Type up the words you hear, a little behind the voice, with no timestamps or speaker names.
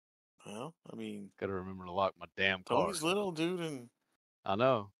Well, I mean, Gotta remember to lock my damn car. Tony's little, dude, and I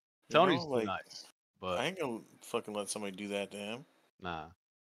know. Tony's too like, nice, but I ain't gonna fucking let somebody do that to him. nah.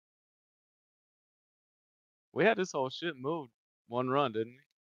 We had this whole shit moved one run, didn't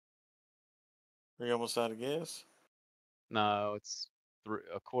we? Are you almost out of gas? No, it's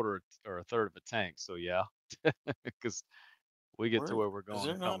a quarter or a third of a tank. So yeah, because we get to Where where we're is going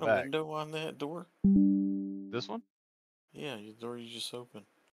there and come not a back. window on that door? This one? Yeah, your door you just opened.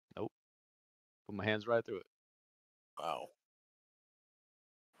 Nope. Put my hands right through it. Wow.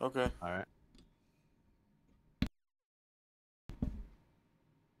 Okay. All right.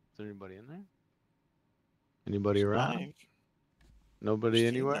 Is there anybody in there? Anybody There's a around? knife. Nobody Pristine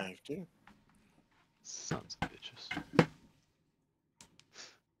anywhere? knife too. Sons of bitches.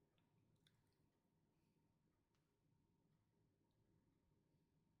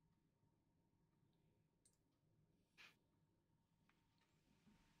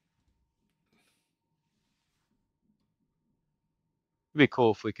 It'd be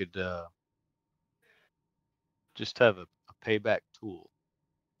cool if we could just have a payback tool,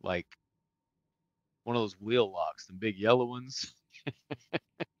 like one of those wheel locks, the big yellow ones.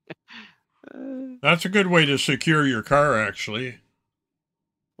 That's a good way to secure your car, actually.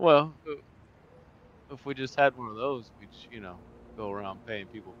 Well, if we just had one of those, we'd, go around paying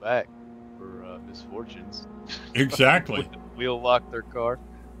people back for misfortunes. Exactly. Wheel lock their car.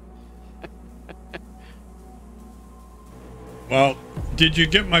 Well, did you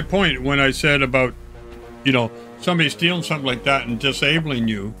get my point when I said about, somebody stealing something like that and disabling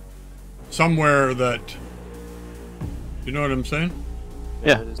you somewhere that, you know what I'm saying?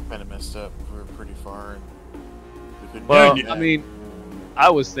 Yeah. It is kind of messed up. We're pretty far, and we couldn't. Well, do that. I mean, I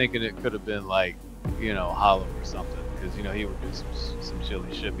was thinking it could have been like, hollow or something, because he would do some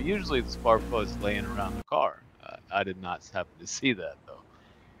silly shit. But usually the spark plug's laying around the car. I did not happen to see that though.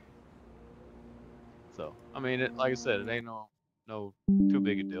 So I mean, like I said, it ain't no too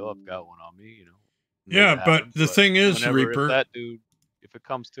big a deal. I've got one on me, Yeah, Never but happened, the thing is, Reaper. If it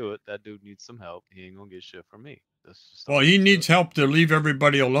comes to it, that dude needs some help. He ain't gonna get shit from me. That's just Well, he needs help to leave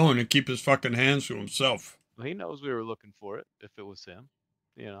everybody alone and keep his fucking hands to himself. Well, he knows we were looking for it. If it was him,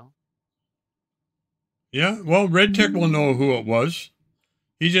 Yeah, well, Red-Tic will know who it was.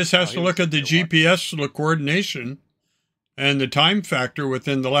 He just has to look at the GPS coordination and the time factor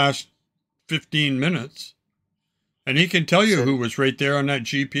within the last 15 minutes. And he can tell you who was right there on that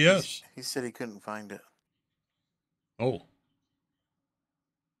GPS. He said he couldn't find it. Oh.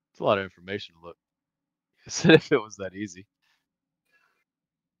 It's a lot of information to look. He said if it was that easy.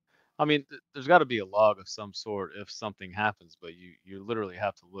 I mean, there's got to be a log of some sort if something happens, but you literally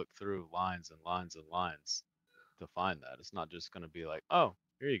have to look through lines and lines and lines to find that. It's not just going to be like, oh,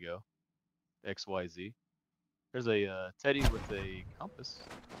 here you go, XYZ. There's a teddy with a compass.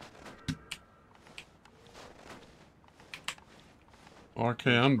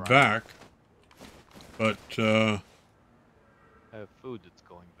 Okay, I'm back. But, I have food that's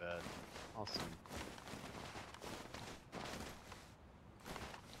going bad. Awesome.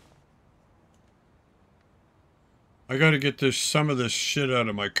 I gotta get some of this shit out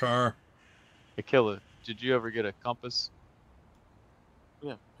of my car. Hey, Killer, did you ever get a compass?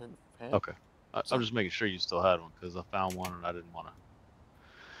 Yeah. Okay. I'm just making sure you still had one, because I found one and I didn't want to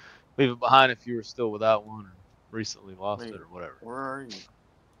leave it behind if you were still without one or recently lost it or whatever. Where are you?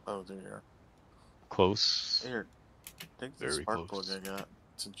 Oh, there you are. Close. Here, take the spark plug I got,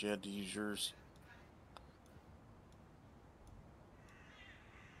 since you had to use yours.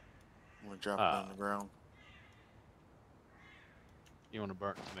 I'm gonna drop it on the ground. You want a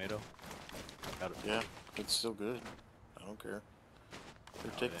burnt tomato? Got it. Yeah, it's still good. I don't care.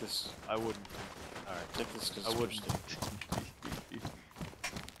 Here, take this. I wouldn't. All right. Take this because I wouldn't.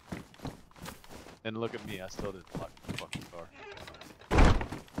 And look at me, I still didn't lock the fucking car.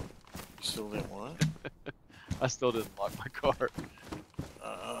 You still didn't what? I still didn't lock my car.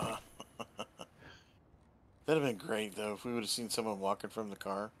 That'd have been great though if we would have seen someone walking from the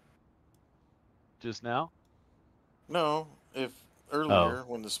car. Just now? No, if earlier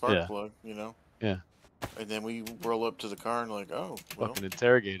when the spark plug, Yeah. And then we roll up to the car and like, oh, well. Fucking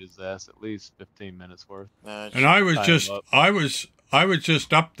interrogate his ass at least 15 minutes worth. And I was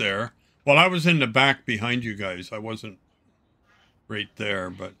just up there. Well, I was in the back behind you guys. I wasn't right there,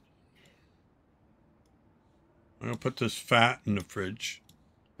 but I'm gonna put this fat in the fridge.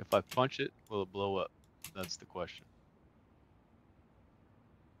 If I punch it, will it blow up? That's the question.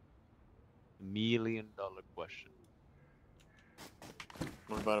 $1 million question.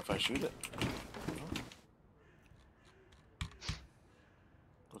 What about if I shoot it?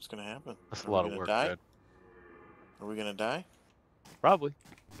 What's gonna happen? That's a lot of work, Dad. Are we gonna die? Probably.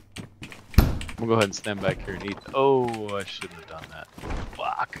 gonna go ahead and stand back here and eat. Oh, I shouldn't have done that.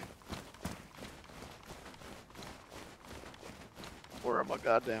 Fuck. Where are my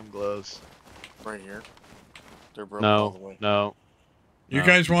goddamn gloves? Right here. They're broken all the No, way. no. You no,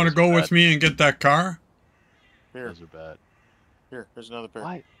 guys want to those are go bad. with me and get that car? Here, Those are bad. here. There's another pair.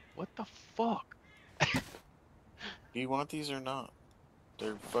 Why? What the fuck? Do you want these or not?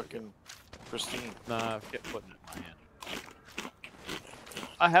 They're fucking pristine. Nah, I kept putting it in my hand.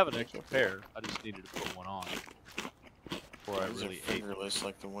 I have an extra pair. I just needed to put one on before I These really are ate. fingerless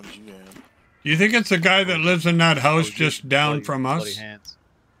like the ones you had. Do you think it's the guy that lives in that house just down bloody, from bloody us? hands.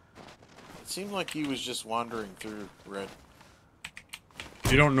 It seemed like he was just wandering through, Red.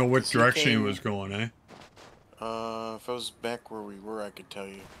 You don't know which He direction he came- was going, eh? If I was back where we were, I could tell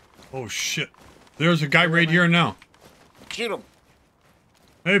you. Oh shit! There's a guy Yeah, right man. here now. Shoot him!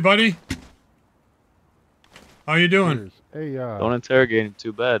 Hey, buddy. How you doing? Hey, Don't interrogate him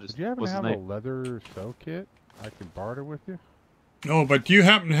too bad. did you happen to What's his have a name? leather sew kit I could barter with you? No, but do you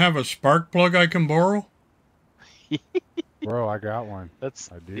happen to have a spark plug I can borrow? Bro, I got one.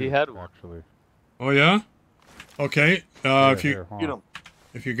 That's I do. he had one. Actually. Oh yeah. Okay. Here, If you here, hold Shoot on. him!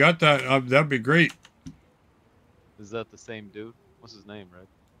 if you got that, that'd be great. Is that the same dude? What's his name, Red?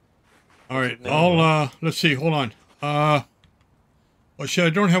 All What's right. his name, I'll let's see. Hold on. Oh shit! I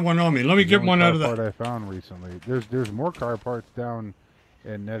don't have one on me. Let me The get only one car out of part that. I found recently. There's more car parts down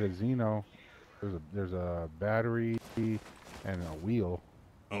in Netazino. There's a battery and a wheel.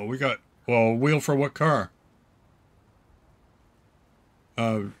 Oh, we got a wheel for what car?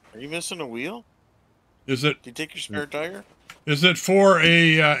 Are you missing a wheel? Is it Did you take your spare tire? is it for a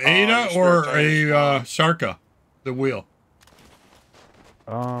Ada your or spare a tire's gone. Sarka? The wheel.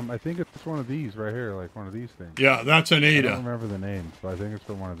 I think it's one of these right here, like one of these things. Yeah, that's an I don't Ada. remember the name, but I think it's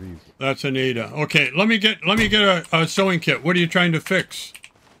for one of these. That's an Ada. Okay, let me get a sewing kit. What are you trying to fix?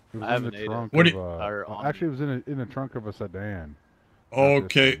 It was I have in an the Ada. trunk What of do you- Or on actually, it was in the trunk of a sedan. Not this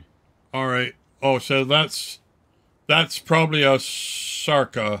Okay, thing. all right. Oh, so that's probably a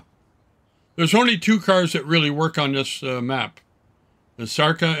Sarka. There's only two cars that really work on this map: the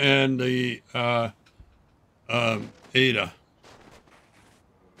Sarka and the Ada.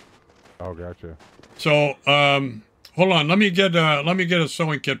 Oh, gotcha. So, hold on. Let me get a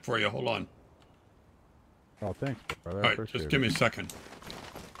sewing kit for you. Hold on. Oh, thanks, brother. All I right, appreciate just it. give me a second.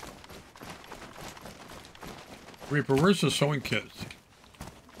 Reaper, where's the sewing kit?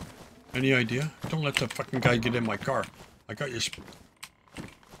 Any idea? Don't let the fucking guy get in my car. I got your...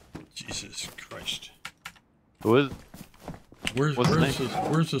 Jesus Christ. Who is? What's his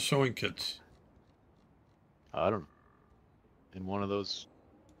Where's the sewing kits? I don't know. In one of those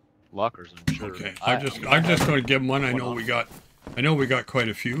lockers, I'm sure. Okay, I'm just going to give him one. I know we got quite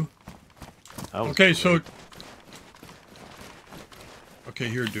a few. That was Okay, so... great. Okay,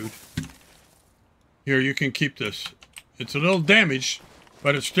 here, dude. Here, you can keep this. It's a little damaged,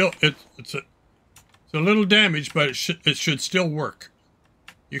 but it's still... It's a little damaged, but it should still work.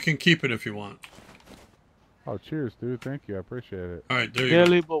 You can keep it if you want. Oh, cheers, dude. Thank you. I appreciate it. All right, there you go.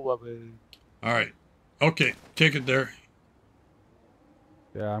 Kelly Bowabe. All right. Okay, take it there.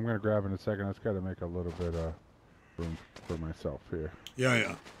 Yeah, I'm gonna grab in a second. I just gotta make a little bit of room for myself here. Yeah,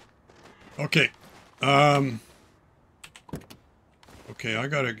 yeah. Okay. Okay, I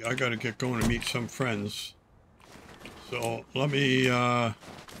gotta get going to meet some friends. So let me. Yeah,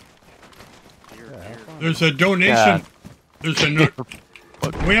 Here, have here. fun. There's a donation. Yeah. There's a.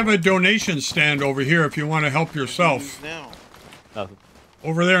 We have a donation stand over here if you want to help What do you yourself. use now? Nothing.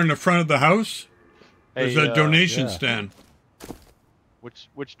 Over there in the front of the house. There's Hey, a donation yeah. stand.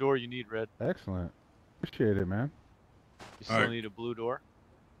 Which door you need, Red? Excellent. Appreciate it, man. You still Alright. need a blue door?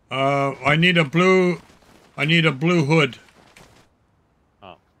 I need a blue hood.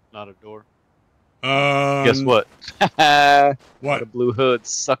 Oh, not a door. Guess Guess what? Got What? a blue hood,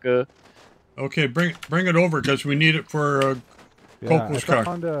 sucker. Okay, bring it over because we need it for Yeah, Coco's I car.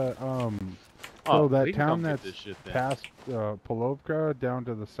 found a Oh, that we can come town get that's this shit then. past Polovka down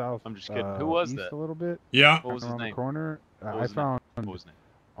to the south. I'm just kidding. Who was east that? a little bit. Yeah. What was his around the name? corner. What I was his name? found What was his name?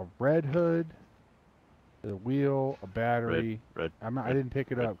 a red hood, a wheel, a battery. Red. I Red, didn't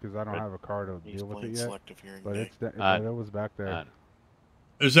pick it red, up because I don't red. have a car to He's deal with playing it yet. selective hearing. But day. it's that, I- but it was back there. I know.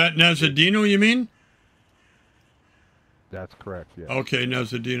 Is that Nazadino, you mean? That's correct. Yeah. Okay,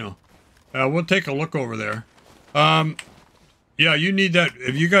 Nazadino. We'll take a look over there. Yeah, you need that.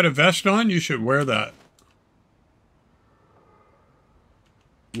 If you got a vest on, you should wear that.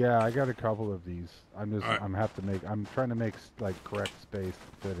 Yeah, I got a couple of these. Alright. I'm trying to make like correct space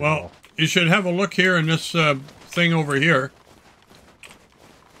to fit it Well, all. you should have a look here in this thing over here.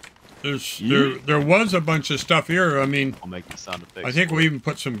 There was a bunch of stuff here. I mean, I'll make the sound effects. I think for we it. even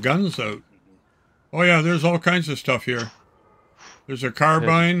put some guns out. Oh yeah, there's all kinds of stuff here. There's a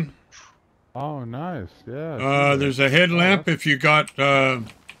carbine. Oh, nice. Yeah. There's a headlamp. If you got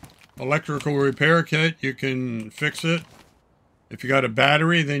electrical repair kit, you can fix it. If you got a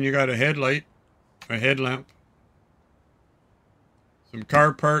battery, then you got a headlight, a headlamp. Some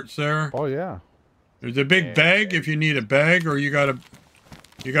car parts there. Oh yeah. There's a big bag if you need a bag, or you got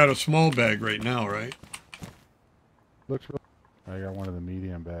a small bag right now, right? Looks real. I got one of the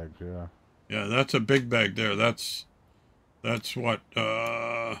medium bags. Yeah. Yeah, that's a big bag there. That's what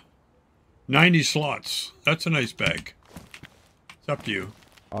 90 slots. That's a nice bag. It's up to you.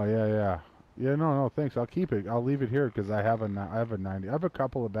 Oh yeah. Yeah, no, thanks. I'll keep it. I'll leave it here because I have a 90. I have a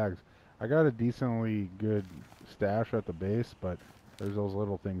couple of bags. I got a decently good stash at the base, but there's those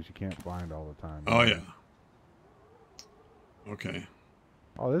little things you can't find all the time. Oh yeah. Okay.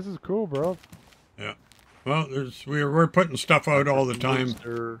 Oh, this is cool, bro. Yeah. Well, we're putting stuff out all the time.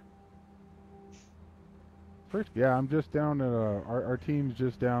 Yeah, I'm just down at our team's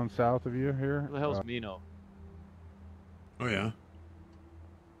just down south of you here. Who the hell's Mino? Oh yeah.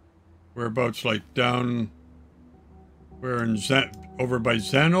 Whereabouts, like down where in over by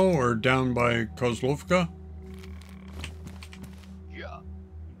Zeno or down by Kozlovka? Yeah.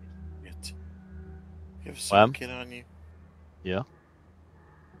 You have a second kit on you? Yeah.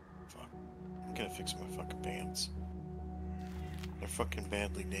 Fuck. I'm gonna fix my fucking pants. They're fucking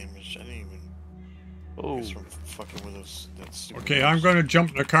badly damaged. I didn't even. Oh. I guess from fucking with those. Okay, I'm gonna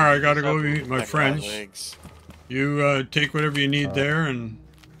jump in the car. I gotta go meet my friends. Legs. You take whatever you need there and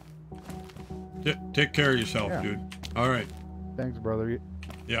take care of yourself, dude. All right. Thanks, brother.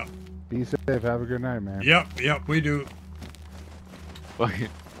 Yeah. Be safe. Have a good night, man. Yep, we do. Fucking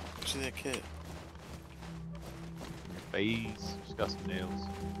See that kit? face. Just got some nails.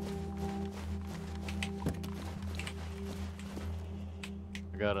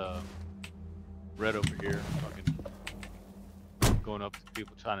 I got a red over here. Fucking going up to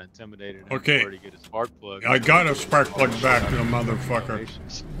people trying to intimidate it. Okay. To get a spark plug. I got a spark plug back to the motherfucker.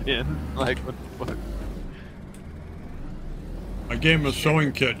 Yeah. Like what the fuck? I gave him a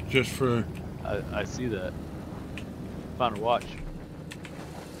sewing kit just for. I see that. Found a watch.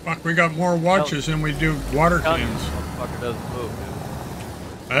 Fuck, we got more watches than we do water cans. Motherfucker doesn't move,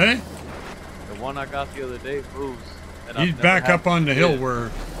 dude. Hey? The one I got the other day moves. And He's back up on the hill where.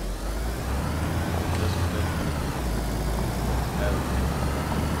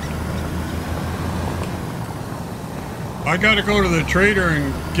 I gotta go to the trader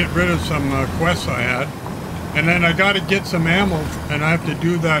and get rid of some quests I had. And then I gotta get some ammo, and I have to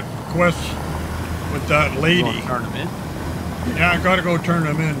do that quest with that lady. You want to turn them in? Yeah, I gotta go turn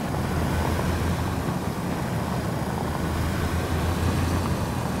them in.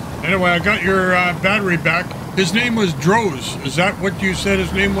 Anyway, I got your battery back. His name was Droz. Is that what you said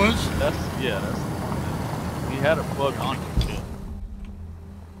his name was? That's the one. He had a plug on it.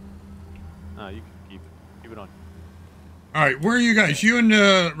 No, you can keep it. Keep it on. All right, where are you guys? You in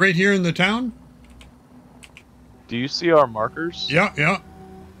right here in the town? Do you see our markers? Yeah.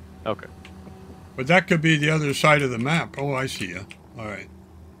 Okay. But that could be the other side of the map. Oh, I see you. All right.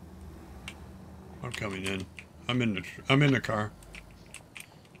 I'm coming in. I'm in the car.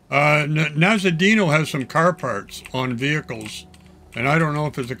 Nazadino has some car parts on vehicles, and I don't know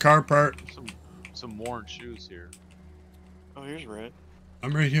if it's a car part. Some worn shoes here. Oh, here's Red.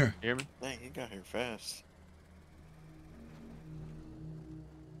 I'm right here. You hear me? Dang, he got here fast.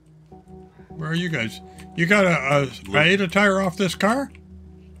 Where are you guys? You got a radiator tire off this car?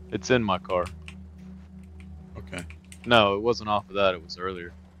 It's in my car. Okay. No, it wasn't off of that. It was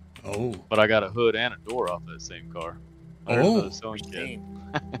earlier. Oh. But I got a hood and a door off that same car. Oh. Sewing kit.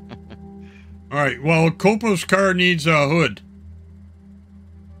 All right. Well, Copo's car needs a hood.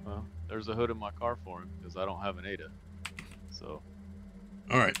 Well, there's a hood in my car for him because I don't have an ADA. So.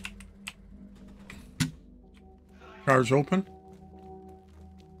 All right. Car's open?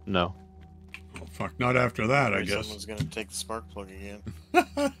 No. Oh, fuck. Not after that, I guess. Someone's gonna take the spark plug again.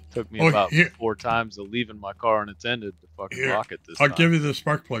 Took me about 4 times of leaving my car unattended to fucking lock it this time. I'll give you the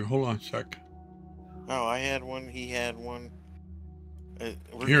spark plug. Hold on a sec. Oh, I had one. He had one.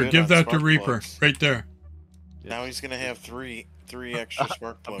 Here, give that to Reaper. Plugs. Right there. Now he's gonna have three extra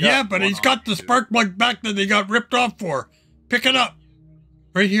spark plugs. Yeah, but he's got the spark plug back that they got ripped off for. Pick it up.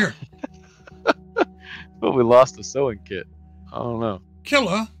 Right here. But we lost the sewing kit. I don't know.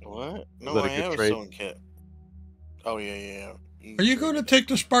 Killer. What? No, I have a sewing kit. Oh, yeah. Are you going to take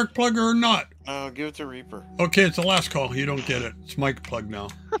the spark plug or not? No, give it to Reaper. Okay, it's the last call. You don't get it. It's my plug now.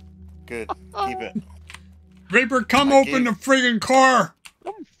 Good. Keep it. Reaper, come open the friggin' car.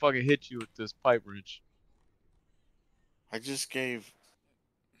 I'm gonna fucking hit you with this pipe wrench. I just gave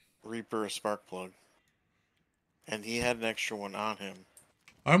Reaper a spark plug. And he had an extra one on him.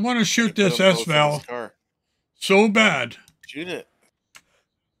 I want to shoot He put this them both in his S-Val car. so bad. Shoot it.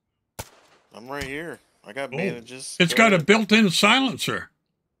 I'm right here. I got Oh, bandages. it's Go got a ahead. built-in silencer.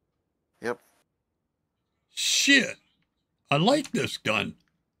 Yep. Shit. I like this gun.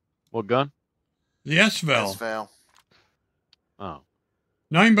 What gun? The S-Val. S-Val. Oh.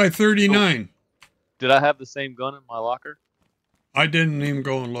 9x39. Did I have the same gun in my locker? I didn't even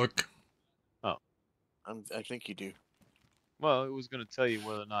go and look. Oh. I think you do. Well, it was going to tell you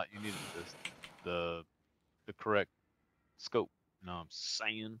whether or not you needed the correct scope. You know what I'm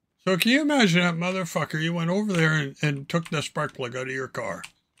saying? So can you imagine that motherfucker? You went over there and took the spark plug out of your car.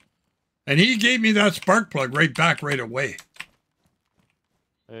 And he gave me that spark plug right back right away.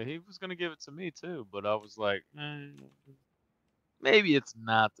 He was going to give it to me too, but I was like, maybe it's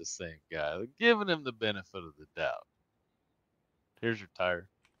not the same guy. Like, giving him the benefit of the doubt. Here's your tire.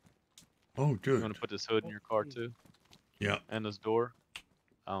 Oh, dude. You want to put this hood in your car too? Yeah. And this door?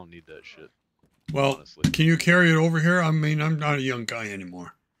 I don't need that shit. Well, honestly. Can you carry it over here? I mean, I'm not a young guy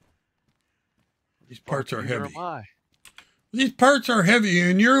anymore. These parts are heavy. Am I? These parts are heavy,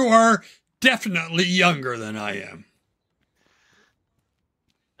 and you are definitely younger than I am.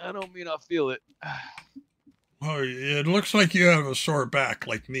 I don't mean I feel it. Oh, it looks like you have a sore back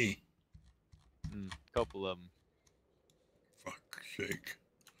like me. Couple of them. Fuck's sake.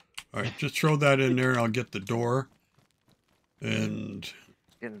 All right, just throw that in there. I'll get the door. And...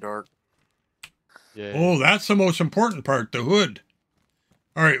 Getting dark. Yeah. Oh, that's the most important part, the hood.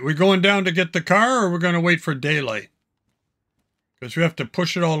 All right, we going down to get the car, or we're going to wait for daylight? Because we have to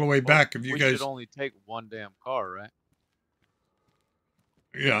push it all the way back. If you guys... We should only take one damn car, right?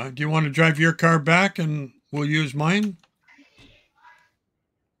 Yeah, do you want to drive your car back and we'll use mine?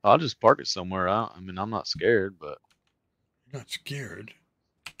 I'll just park it somewhere out. I mean, I'm not scared, but... You're not scared?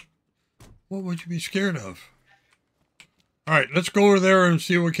 What would you be scared of? All right, let's go over there and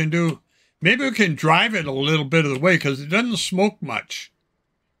see what we can do. Maybe we can drive it a little bit of the way because it doesn't smoke much.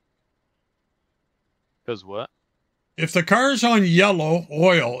 Because what? If the car's on yellow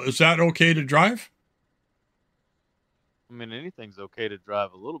oil, is that okay to drive? I mean, anything's okay to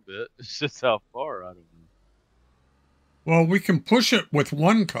drive a little bit. It's just how far, I don't know. Well, we can push it with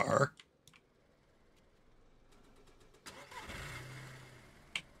one car.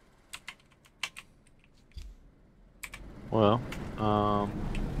 Well,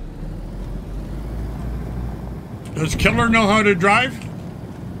 Does Killer know how to drive?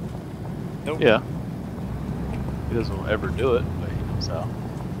 Nope. yeah. He doesn't ever do it, but he knows how.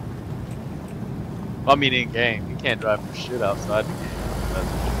 I mean, in game, he can't drive for shit outside the game. That's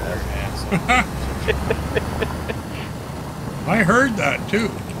what you're asking. I heard that too.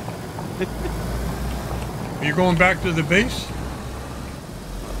 Are you going back to the base?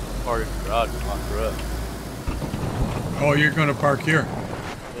 Park in the garage and lock her up. Oh, you're going to park here.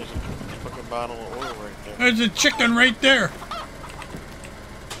 There's a fucking bottle of oil right there. There's a chicken right there.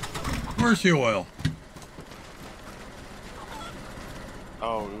 Where's the oil?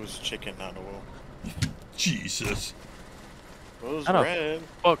 Oh, it was chicken, not oil. Jesus. It was I know. red.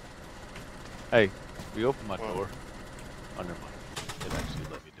 Fuck. Hey, we opened my What? door. Oh, never mind. It actually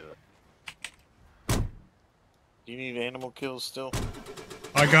let me do it. Do you need animal kills still?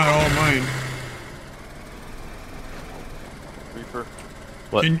 I got all mine. Reaper?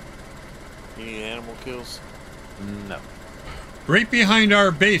 What? Can, You need animal kills? No. right behind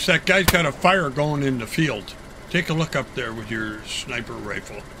our base, that guy's got a fire going in the field. Take a look up there with your sniper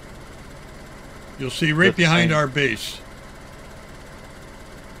rifle. You'll see right That's the behind same. our base.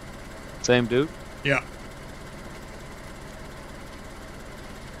 Same dude? Yeah.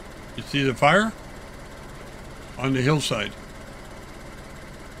 You see the fire? On the hillside.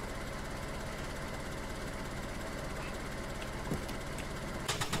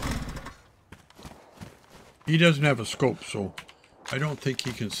 He doesn't have a scope, so I don't think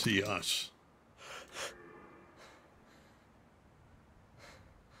he can see us.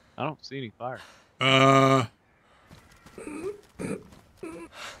 I don't see any fire.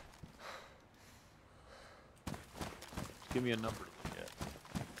 Give me a number to look at.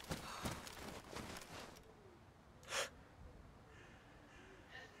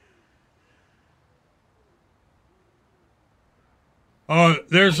 Oh,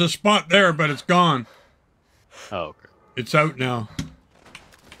 there's a spot there, but it's gone. Oh, okay. It's out now.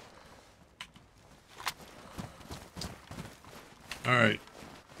 All right.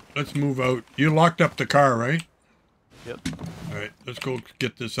 Let's move out. You locked up the car, right? Yep. All right. Let's go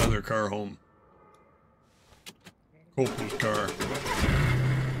get this other car home. Copo's car.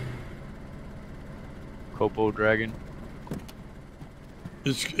 Copo Dragon.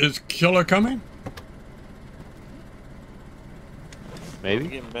 Is Killer coming? Maybe.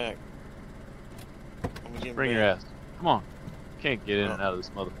 I'm getting back. I'm getting Bring your back. ass. Come on. Can't get in and out of this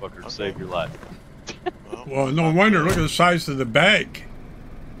motherfucker to Okay. save your life. Well, no wonder. Look at the size of the bag.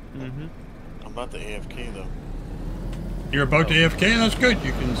 Mm-hmm. I'm about to AFK though. You're about to AFK? That's good.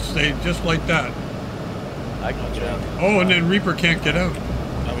 You can stay just like that. I can get out. Oh, and then Reaper can't get out.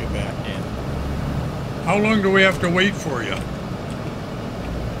 I'll be back. How long do we have to wait for you? Get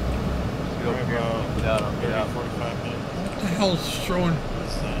over here. Get out. I'll get out. 45 minutes. What the hell's throwing?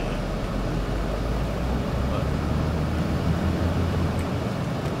 What's that?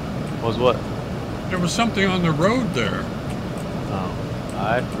 Was what? There was something on the road there.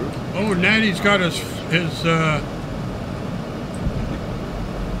 I Oh, Natty's got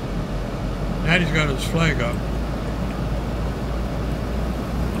Natty's got his flag up.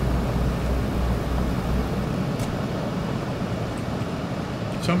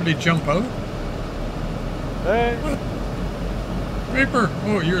 Somebody jump out? Hey. Reaper!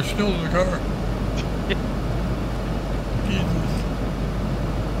 Oh, you're still in the car. Jesus.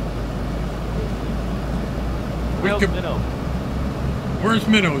 Where's Minnow? Where's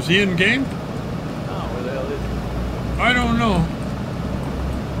Minnow? Is he in game? No, where the hell is he? I don't know.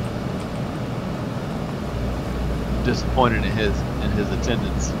 Disappointed in his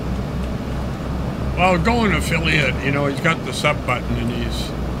attendance. Well, going affiliate, you know, he's got the sub button and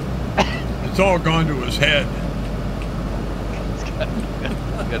it's all gone to his head. He's got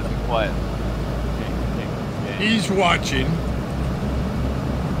to be quiet. Okay. He's watching.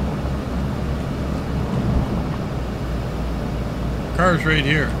 Car's right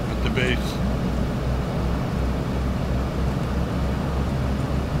here at the base.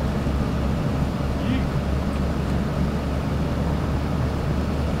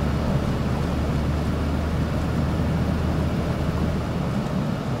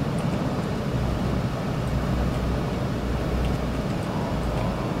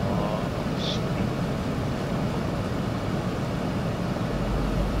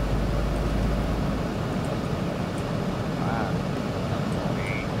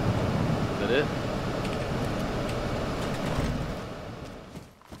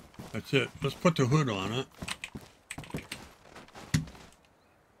 That's it. Let's put the hood on it.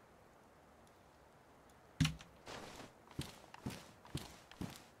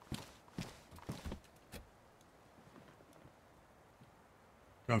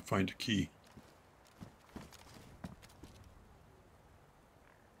 Gotta find a key.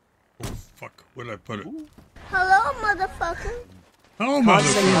 Oh, fuck. Where'd I put it? Hello, motherfucker. Oh,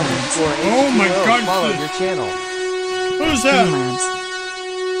 motherfucker. Oh, my God. Follow your channel. Who's that?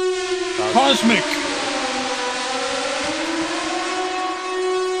 Cosmic.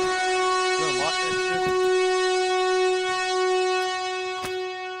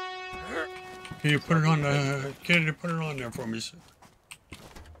 Can you put it on the... Can you put it on there for me, sir?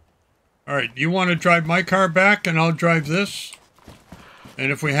 All right, you want to drive my car back and I'll drive this?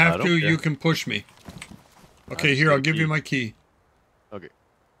 And if we have to, you can push me. Okay, here, I'll give you my key. Okay.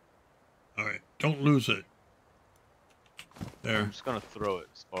 All right, don't lose it. There. I'm just going to throw it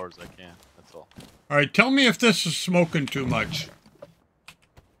as far as I can, that's all. All right, tell me if this is smoking too much.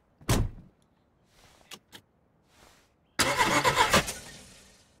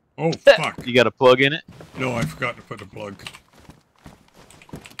 Oh, fuck. You got a plug in it? No, I forgot to put a plug.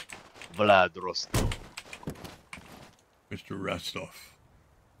 Vlad Rostov. Mr. Rostov.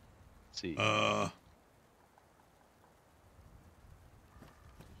 See.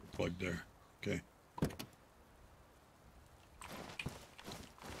 Plug there. Okay.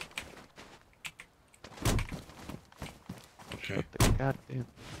 Okay. The goddamn.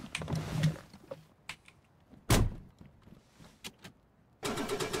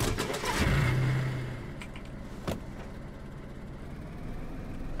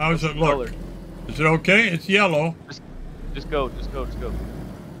 How does it look? Is it okay? It's yellow. Just go.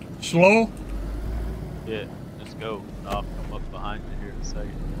 Slow? Yeah, just go. I'll come up behind you here in a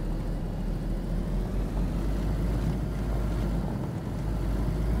second.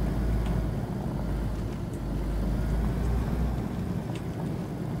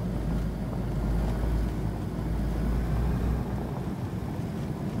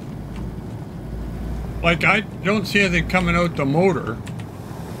 Like, I don't see anything coming out the motor.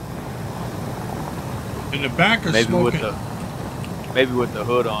 And the back is smoking. Maybe with the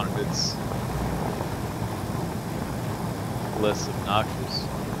hood on, it's less obnoxious.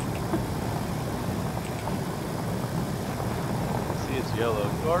 See, it's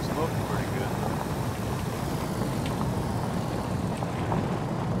yellow. You are smoking pretty good.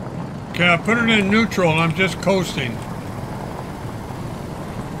 Okay, I put it in neutral and I'm just coasting.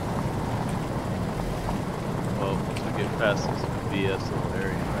 Well, once we get past this BS little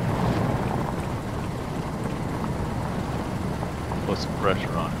area right now. Put some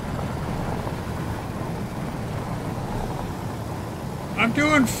pressure on it. I'm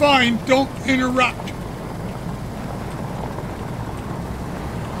doing fine. Don't interrupt.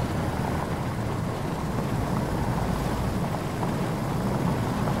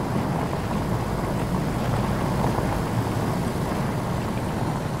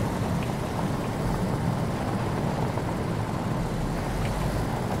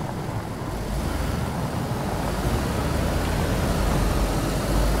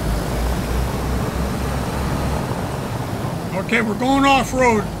 Okay, we're going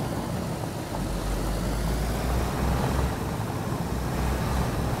off-road.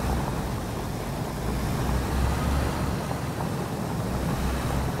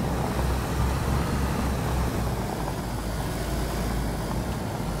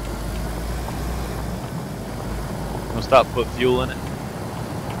 Gonna stop, put fuel in it.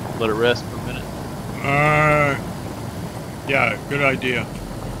 Let it rest for a minute. Yeah, good idea.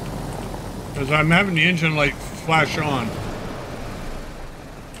 Because I'm having the engine light flash on.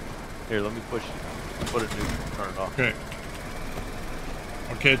 Here, let me push it. Put it neutral. Turn it off. Okay.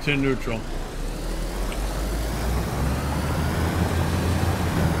 Okay, it's in neutral.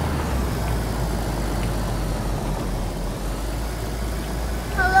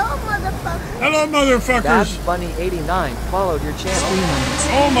 Hello, motherfucker. Hello, motherfuckers. Dad's Bunny 89 followed your channel. Streamlabs.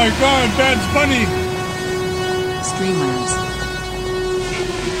 Oh my God, Dad's Bunny. Streamlabs.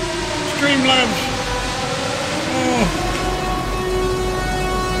 Streamlabs. Oh.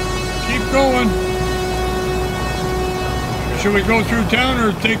 Keep going. Should we go through town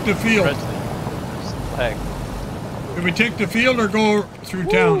or take the field? Press it. There's some lag. Should we take the field or go through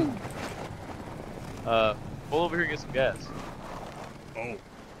town? Pull over here and get some gas. Oh.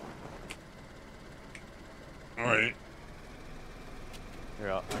 All right.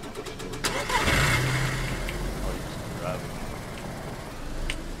 Here, I can push it over. Oh, you're just driving.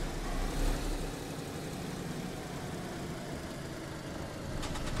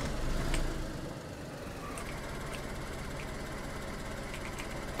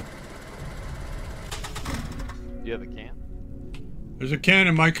 Do you have a can? There's a can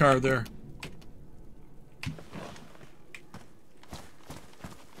in my car there.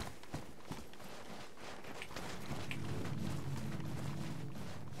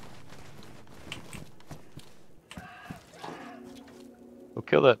 Go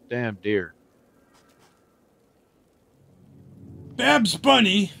kill that damn deer. Babs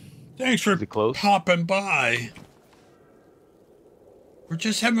Bunny, thanks for Is he close? popping by. We're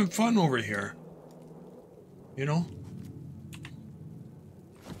just having fun over here. You know?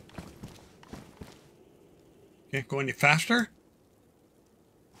 Can't go any faster?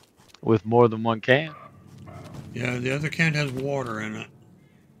 With more than one can? Yeah, the other can has water in it.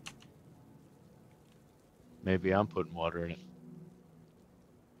 Maybe I'm putting water in it.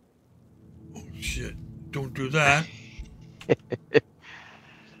 Oh, shit. Don't do that.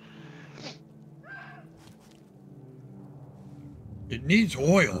 It needs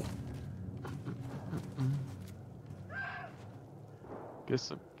oil. Get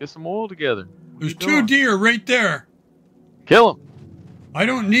some oil together. What There's you 2 doing? deer right there. Kill them. I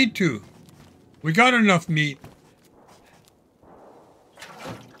don't need to. We got enough meat.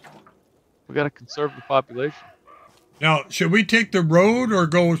 We got to conserve the population. Now, should we take the road or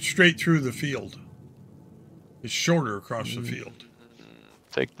go straight through the field? It's shorter across the field.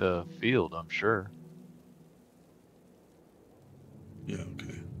 Take the field, I'm sure. Yeah,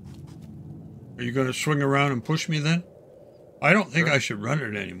 okay. Are you going to swing around and push me then? I don't think Sure. I should run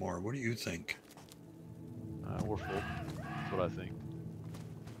it anymore. What do you think? We're full. That's what I think.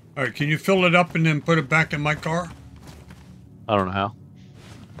 All right, can you fill it up and then put it back in my car? I don't know how.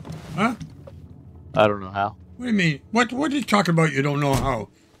 Huh? I don't know how. What do you mean? What are you talking about you don't know how?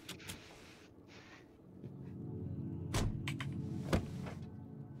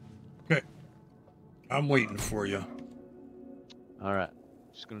 Okay. I'm waiting for you. All right.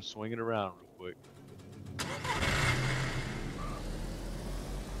 Just going to swing it around real quick.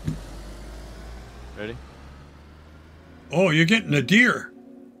 Ready? Oh, you're getting a deer.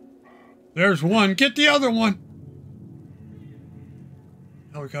 There's one. Get the other one.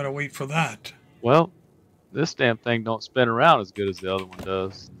 Now we gotta wait for that. Well, this damn thing don't spin around as good as the other one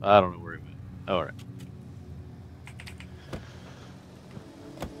does. I don't know where he went. All right.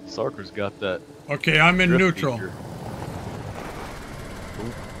 Sarker's got that. Okay, I'm in drift neutral. feature.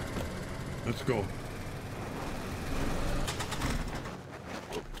 Let's go.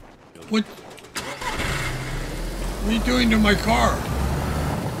 What are you doing to my car?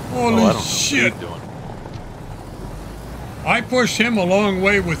 Holy Oh, I don't know shit. what he's doing. I pushed him a long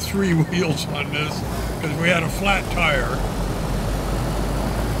way with 3 wheels on this because we had a flat tire.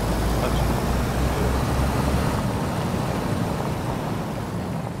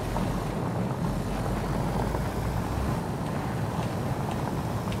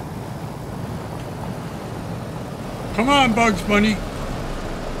 Come on, Bugs Bunny.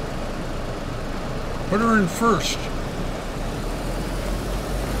 Put her in first.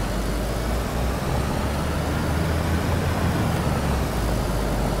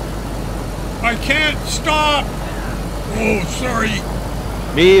 I can't stop! Oh, sorry.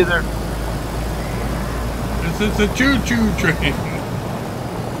 Me either. This is a choo-choo train.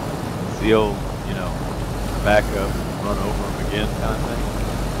 It's the old, you know, back up, run over them again kind of thing.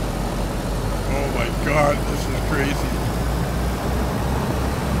 Oh my God, this is crazy.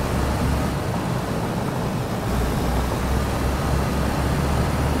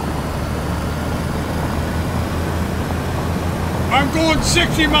 I'm going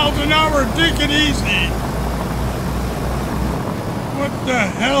 60 miles an hour, take it easy. What the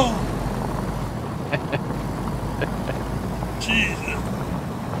hell? Jesus.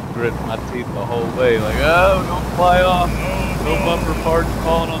 Grit my teeth the whole way, like, oh, don't fly off. No bumper parts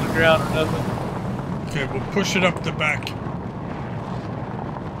falling on the ground or nothing. Okay, we'll push it up the back.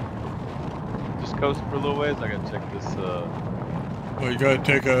 Just coast for a little ways. I gotta check this. Well, you gotta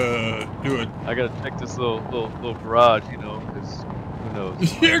take a I gotta check this little garage, you know, because who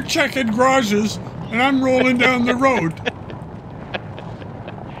knows. You're checking garages, and I'm rolling down the road.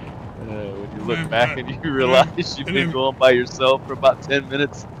 When you look back and you realize you've been going by yourself for about 10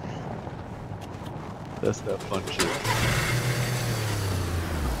 minutes. That's that fun shit.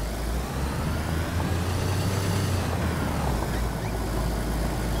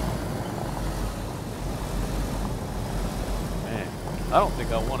 I don't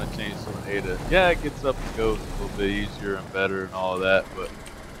think I want to change from an A to... Yeah, it gets up and goes a little bit easier and better and all of that, but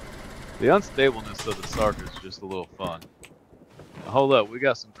the unstableness of the Sark is just a little fun. Now, hold up, we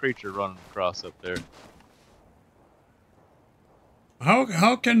got some creature running across up there.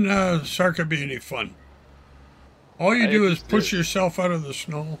 How can Sarka be any fun? All you do is push yourself out of the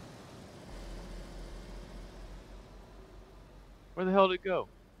snow. Where the hell did it go?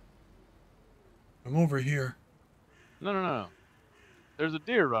 I'm over here. No. There's a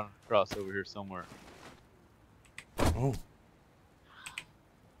deer running across over here somewhere. Oh.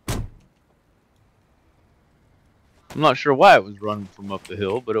 I'm not sure why it was running from up the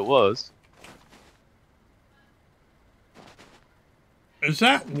hill, but it was. Is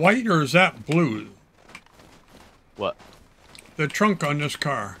that white or is that blue? What? The trunk on this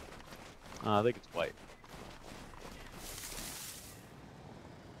car. I think it's white.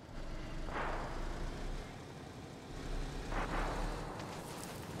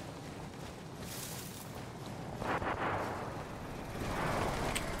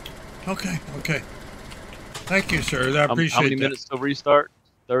 Okay. Thank you, sir. I appreciate that. How many minutes till restart?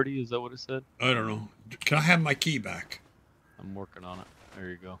 30, is that what it said? I don't know. Can I have my key back? I'm working on it. There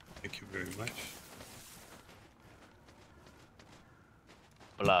you go. Thank you very much.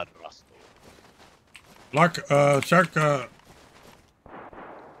 Blood Rusto. Sark,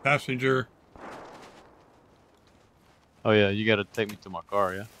 passenger. Oh yeah, you gotta take me to my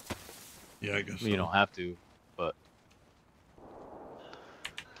car, yeah? Yeah, I guess so. You don't have to, but...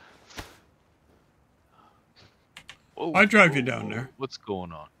 Whoa, I drive you down there. What's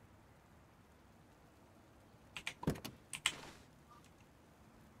going on?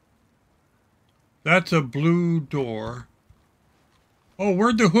 That's a blue door. Oh,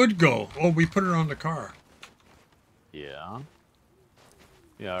 where'd the hood go? Oh, we put it on the car. Yeah.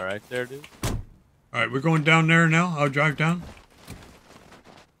 Yeah, all right there, dude. All right, we're going down there now. I'll drive down.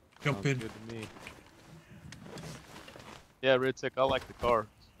 Jump in. Good to me. Yeah, Red-Tic, I like the car,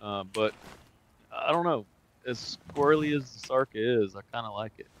 but I don't know. As squirrely as the Sarka is, I kind of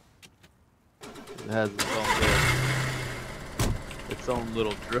like it. It has its own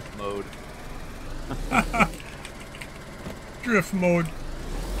little drift mode. Drift mode.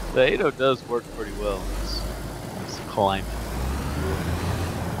 The 8.0 does work pretty well in this climate.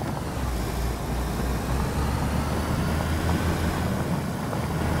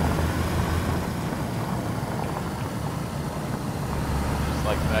 Just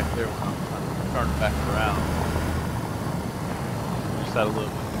like back there when I'm turning back around. Just had a little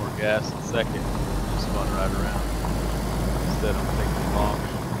bit more gas in second, just spun right around. Instead I'm taking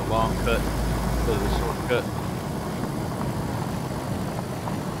the long cut instead of the shortcut.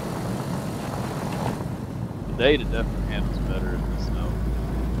 The Data definitely handles better in the snow.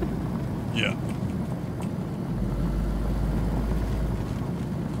 Yeah.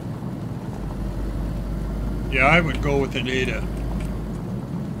 Yeah, I would go with an Ada.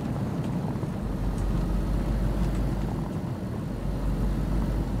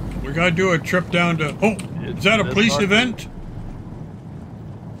 We gotta do a trip down to... Oh, is that a police event?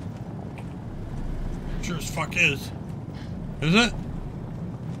 Sure as fuck is. Is it?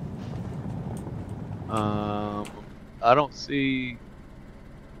 I don't see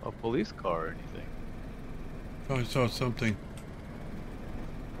a police car or anything. Oh, I saw something.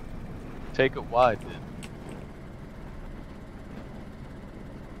 Take it wide then.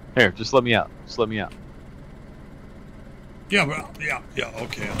 Here, just let me out. Just let me out. Yeah, well, yeah,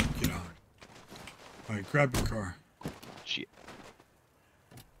 okay, I'll get out. All right, grab your car. Shit.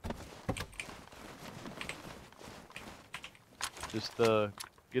 Just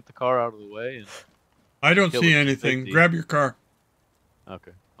get the car out of the way and... I don't see anything. Grab your car.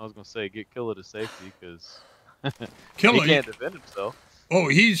 Okay. I was gonna say get Killer to safety because Killer, he can't defend himself. Oh,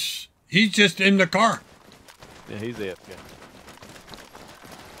 he's just in the car. Yeah, he's AFK.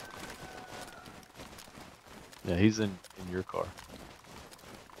 Yeah, he's in your car.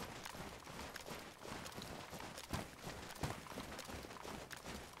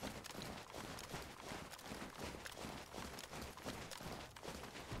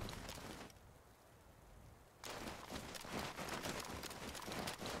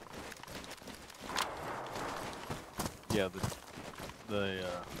 Yeah, the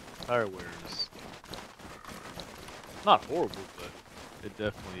tire wear is not horrible, but it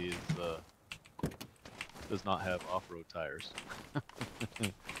definitely is does not have off-road tires.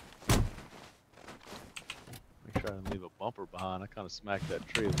 Make sure I didn't leave a bumper behind. I kind of smacked that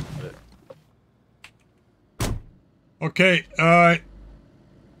tree a little bit. Okay,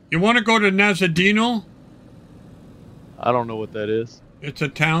 you want to go to Nazadino? I don't know what that is. It's a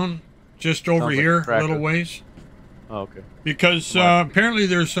town just over Sounds like here, a a little ways. Oh, okay. Because apparently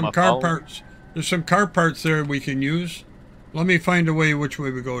there's some car parts. There's some car parts there we can use. Let me find a way which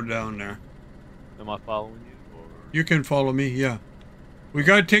way we go down there. Am I following you? Or? You can follow me, yeah. We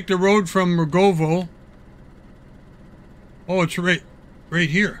got to take the road from Rogovo. Oh, it's right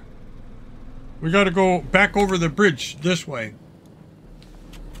here. We got to go back over the bridge this way.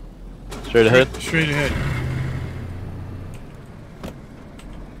 Straight ahead? Straight ahead.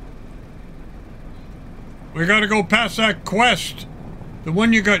 We got to go past that quest. The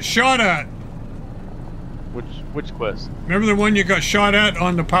one you got shot at. Which quest? Remember the one you got shot at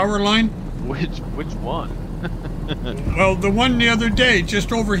on the power line? Which one? Well, the one the other day,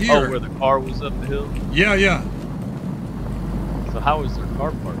 just over here. Oh, where the car was up the hill? Yeah, yeah. So how is there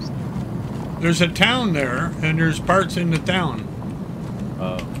car parts there? There's a town there, and there's parts in the town.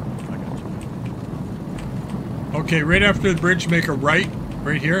 Oh, I got you. Okay, right after the bridge, make a right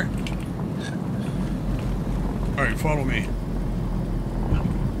here. All right, follow me.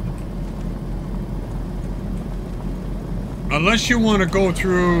 Unless you want to go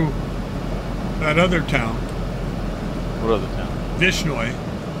through that other town. What other town? Vishnoi.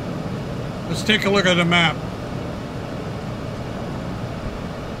 Let's take a look at the map.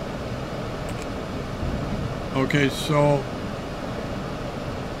 Okay, so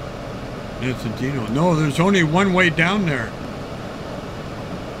it's a Dino. No, there's only one way down there.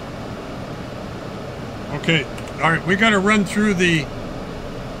 Okay, all right, we got to run through the...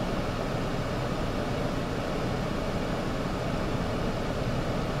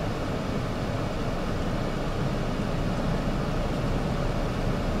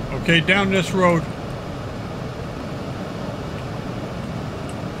 Okay, down this road.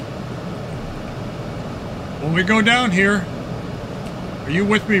 When we go down here, are you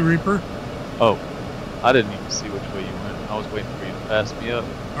with me, Reaper? Oh, I didn't even see which way you went. I was waiting for you to pass me up.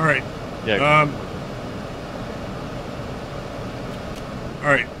 All right. Yeah. All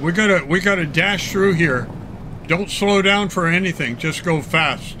right, we gotta dash through here. Don't slow down for anything. Just go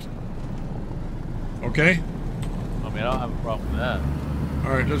fast. Okay? I mean, I don't have a problem with that. All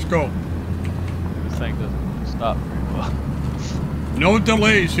right, let's go. This thing doesn't stop very well. No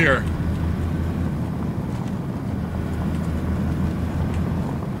delays here.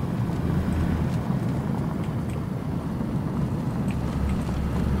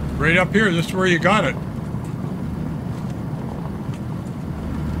 Right up here, this is where you got it.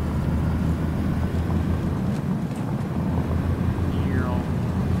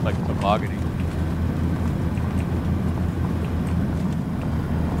 Like tobogganing.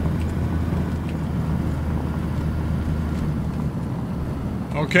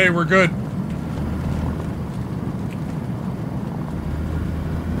 Okay, we're good.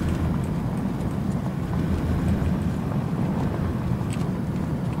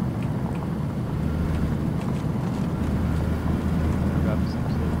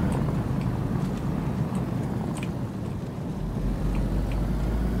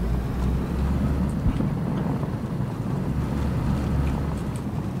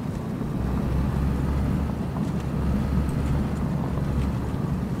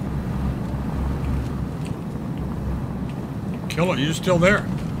 Kill it. You still there?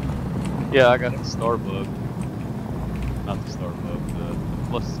 Yeah, I got the star bug. Not the star bug, the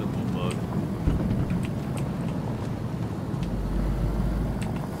plus symbol bug.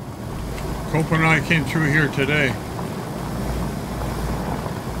 Cope and I came through here today.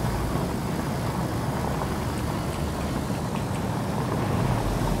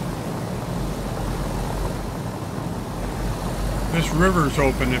 This river's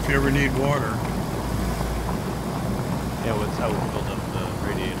open if you ever need water. Yeah, well, it's how we filled up the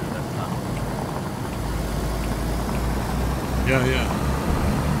radiator that time. Yeah, yeah.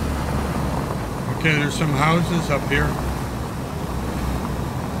 Okay, there's some houses up here.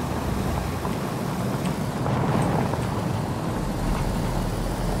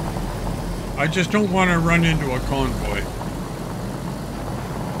 I just don't want to run into a convoy.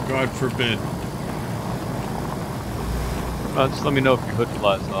 God forbid. Just let me know if your hood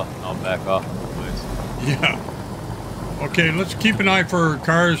flies off and I'll back off a little ways. Yeah. Okay, let's keep an eye for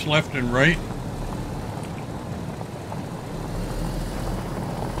cars left and right.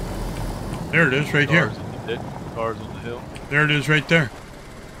 There it is, right here. Cars in the ditch, cars on the hill. There it is, right there.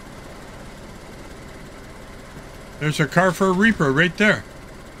 There's a car for a Reaper right there.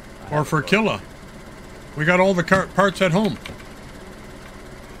 Or for Killa. We got all the parts at home.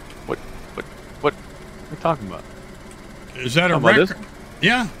 What are you talking about? Is that a wreck?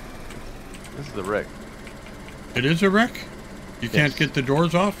 Yeah. This is a wreck. It is a wreck? You can't get the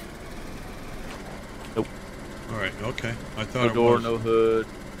doors off? Nope. Alright, okay. I thought no door, no hood.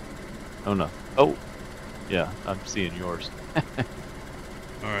 Oh no. Oh. Yeah, I'm seeing yours.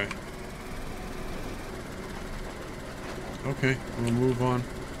 Alright. Okay, we'll move on.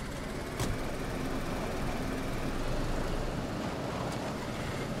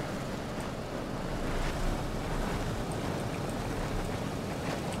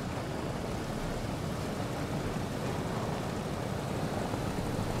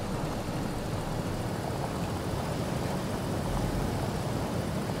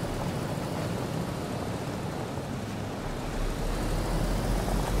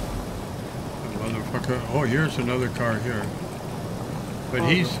 Oh, here's another car here. But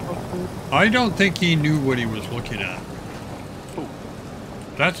I don't think he knew what he was looking at.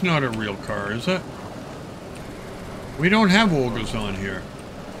 That's not a real car, is it? We don't have Olgas on here.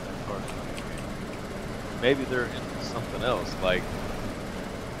 Maybe they're into something else, like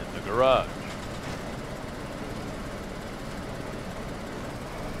in the garage.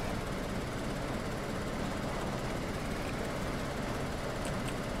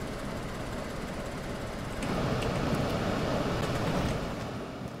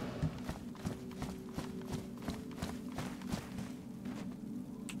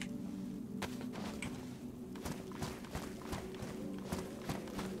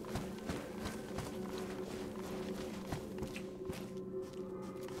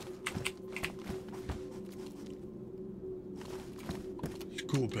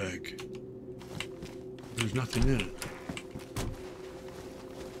 School bag. There's nothing in it.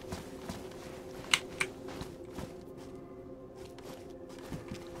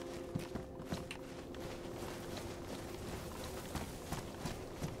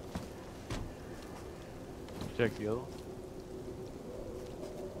 Check the other one.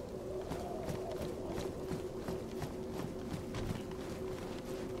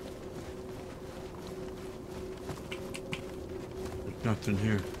 Nothing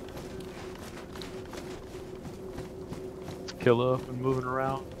here. Killa up and moving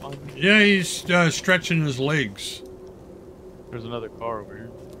around. Yeah, he's stretching his legs. There's another car over here.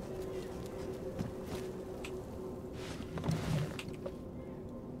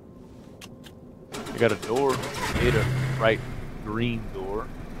 I got a door. Made a bright green door.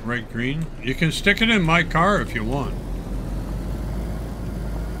 Bright green? You can stick it in my car if you want.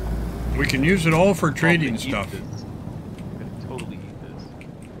 We can use it all for trading stuff. Totally eat this.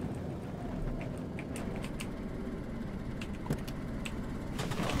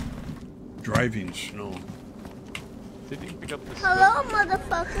 Driving snow. See if you can pick up this. Hello,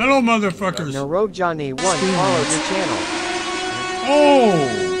 motherfucker. Hello, motherfuckers. Nero Johnny 1 followed your channel.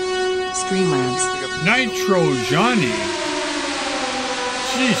 Oh! Streamlabs. Nitro Johnny.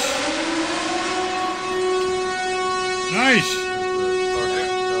 Jeez. Nice.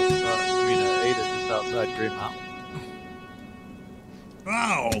 Ada just outside Grey Mountain.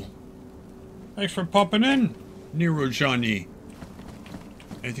 Wow. Thanks for popping in, Nero Johnny.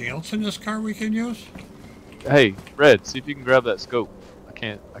 Anything else in this car we can use? Hey, Red, see if you can grab that scope. I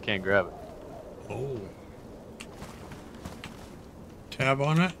can't grab it. Oh. Tab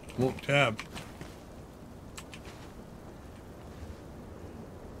on it? Won't tab.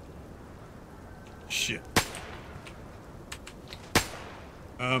 Shit.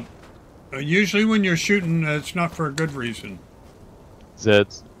 Usually when you're shooting, it's not for a good reason.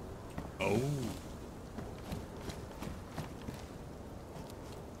 Zeds. Oh.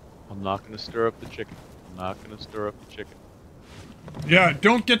 I'm not going to stir up the chicken. I'm not going to stir up the chicken. Yeah,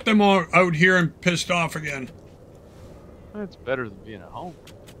 don't get them all out here and pissed off again. It's better than being at home.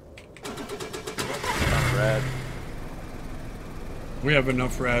 Not rad. We have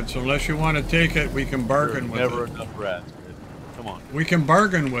enough rads. Unless you want to take it, we can bargain with it. Never enough rads, man. Come on. We can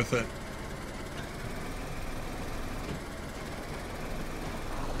bargain with it.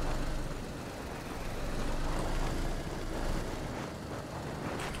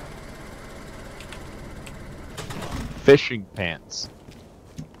 Fishing pants.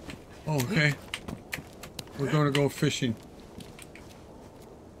 Okay. We're going to go fishing.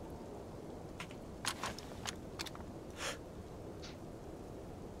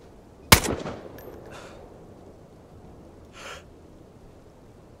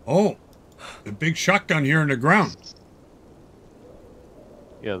 Oh, the big shotgun here in the ground.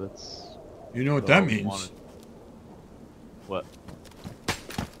 Yeah, that's... You know what that means. What?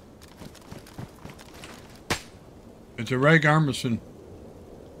 It's a Reg Armisen.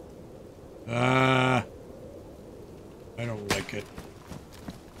 I don't like it.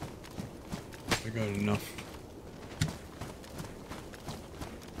 I got enough.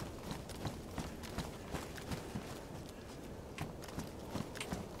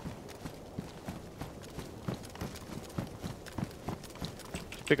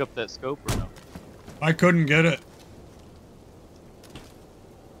 Pick up that scope or no? I couldn't get it.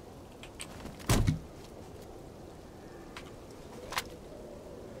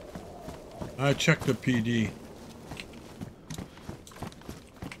 I checked the PD.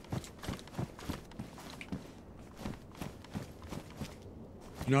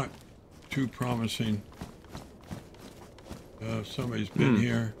 Not too promising. Somebody's been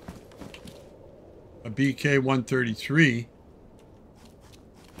here. A BK-133.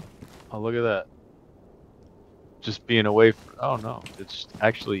 Oh, look at that. Just being away from... Oh, no. It's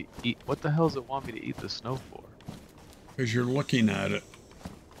actually... What the hell does it want me to eat the snow for? Because you're looking at it.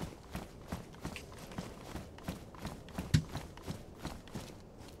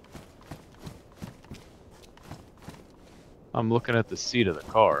 I'm looking at the seat of the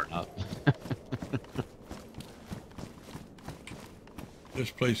car, not... This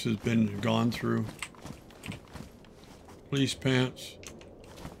place has been gone through. Police pants.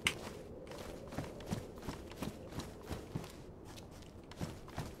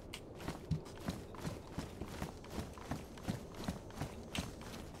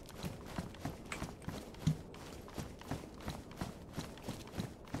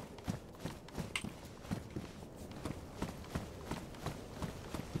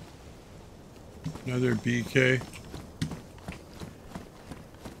 Another BK.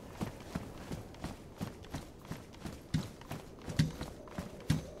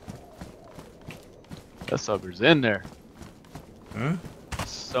 That sucker's in there. Huh?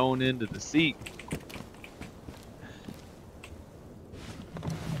 Sewn into the seat.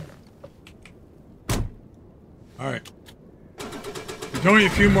 Alright. There's only a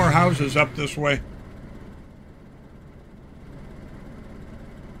few more houses up this way.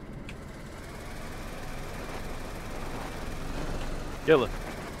 Kill it.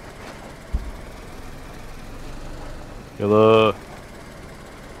 Kill it.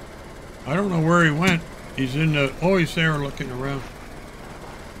 I don't know where he went. He's in the... Oh, he's there looking around.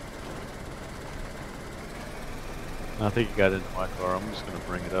 I think he got into my car. I'm just going to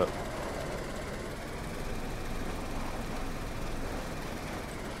bring it up.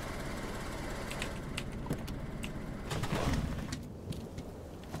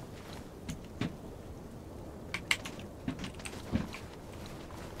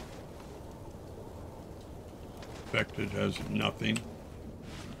 Infected has nothing.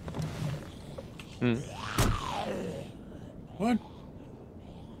 What?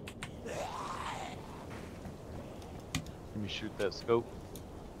 Let me shoot that scope.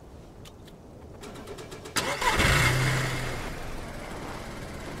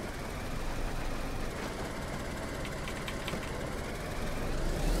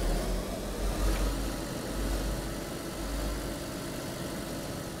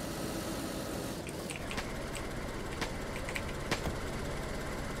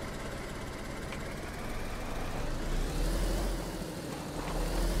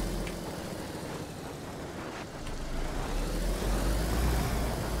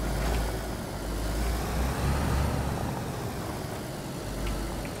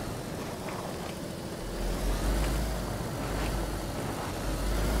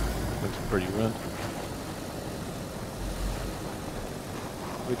 Looks pretty run.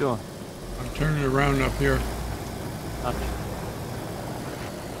 we doing? I'm turning around up here. Nothing.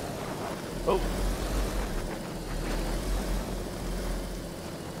 Oh.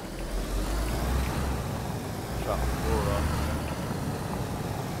 Shot the floor off.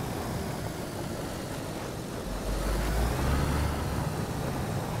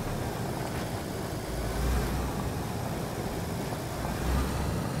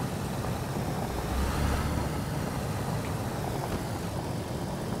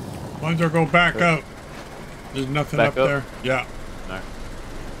 Might as well go back up. There's nothing Back up up? there. Yeah. Alright.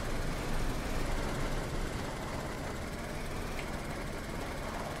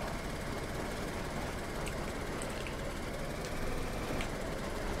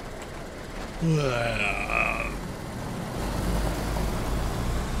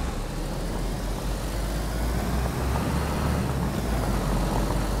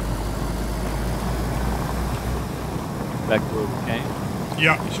 Back to where we came.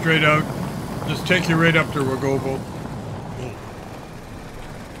 Yeah, straight out. Just take you right up to Wagobo.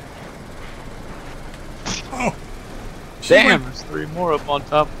 Oh! Damn, there's 3 more up on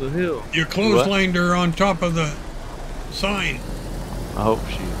top of the hill. You clotheslined her on top of the sign. I hope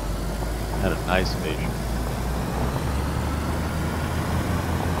she had a nice vision.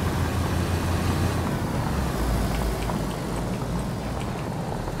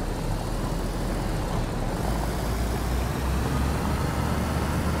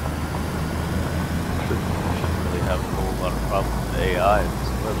 Shouldn't really have a whole lot of problems with AI in this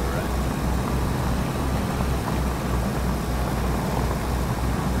weather, right?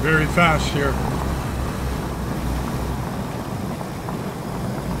 Very fast here.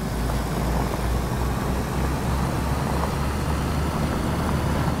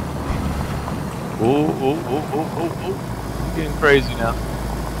 Oh. It's getting crazy now.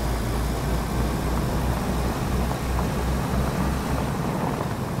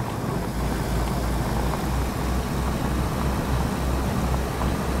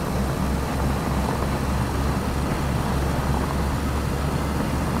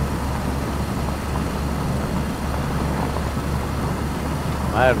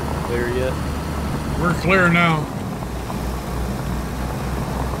 I haven't clear yet. We're clear now.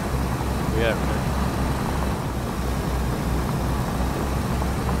 We have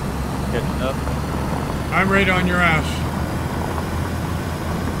catching up. I'm right on your ass.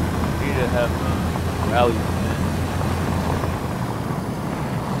 We need to have a rally event.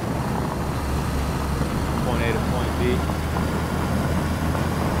 Point A to point B.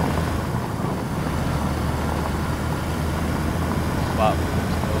 Spot where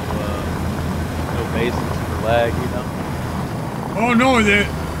there's no basins for lag, you know. Oh no, the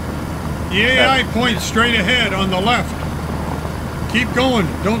AI points straight ahead on the left. Keep going,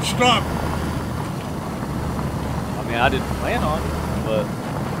 don't stop. I mean, I didn't plan on it, but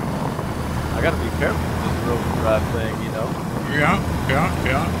I gotta be careful with this road drive thing, you know. Yeah.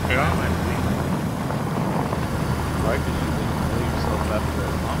 Right, because you didn't kill yourself after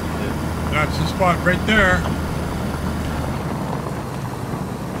that long you did. That's the spot right there.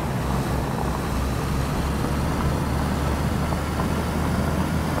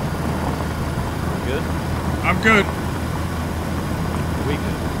 Good? I'm good. We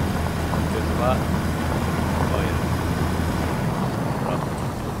good. Good spot. Oh yeah.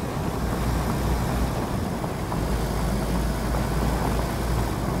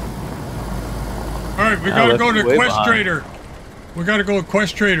 All right, we Now gotta let's go to way Quest behind. Trader. We gotta go to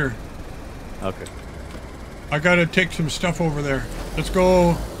Quest Trader. Okay. I gotta take some stuff over there. Let's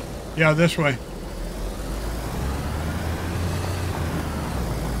go, yeah, this way.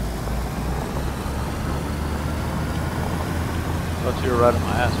 Thought you were right on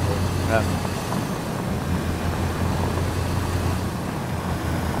my ass, bro. What happened?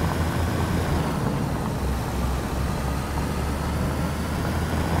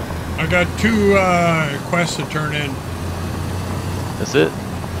 I got 2 quests to turn in. That's it?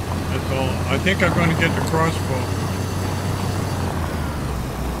 That's all. I think I'm gonna get the crossbow.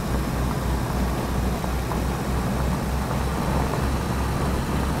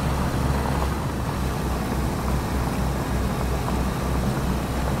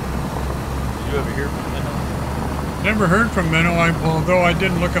 Did you ever hear from him? Never heard from Minnow, although I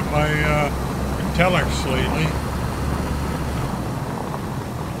didn't look at my telex lately.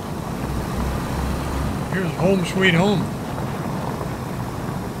 Here's home sweet home.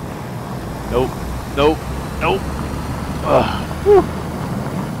 Nope.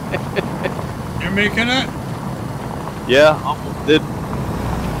 You're making it? Yeah, almost did.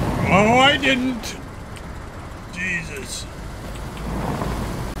 Oh, I didn't. Jesus.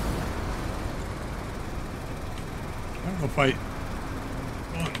 I don't know if I...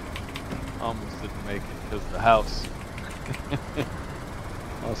 Oh, Almost didn't make it because of the house.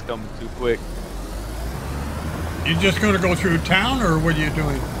 I was coming too quick. You just going to go through town, or what are you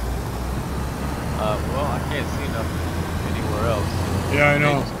doing? Well, I can't see nothing anywhere else. So Yeah, I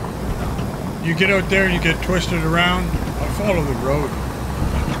know. You get out there and you get twisted around. I'll follow the road.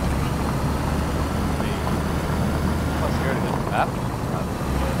 I'm scared to hit the map.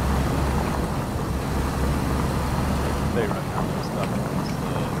 Stay right now. I'm stuck in this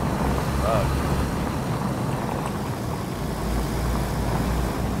rug.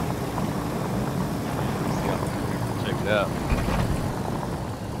 Check it out.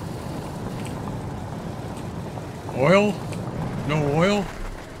 Oil? No oil?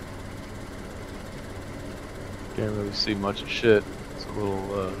 Can't really see much of shit. It's a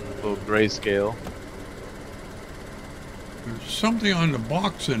little grayscale. There's something on the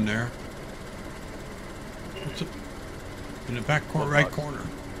box in there. What's it? In the back corner, right corner.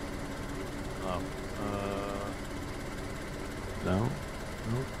 Oh. No. No?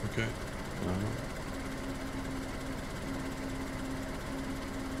 Okay. No.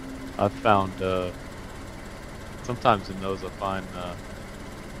 I found, sometimes in those I find,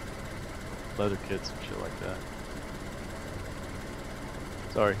 leather kits and shit like that.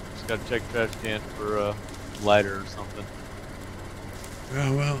 Sorry, just gotta check the trash can for a lighter or something. Yeah,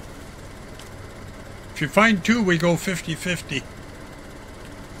 well. If you find two, we go 50-50.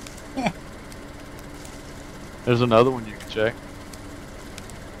 There's another one you can check.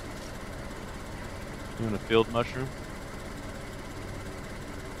 You want a field mushroom?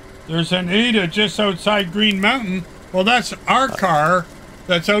 There's an Ada just outside Green Mountain. Well, that's our car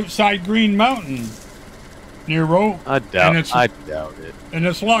that's outside Green Mountain, Nero. I doubt it. And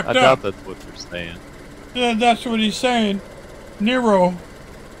it's locked I up. doubt that's what they're saying. Yeah, that's what he's saying. Nero.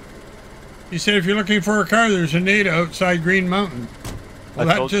 He said if you're looking for a car, there's an Ada outside Green Mountain. Well,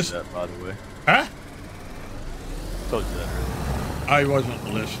 I told you that, by the way. Huh? I told you that earlier. I wasn't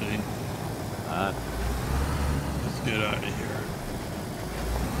listening. Let's get out of here.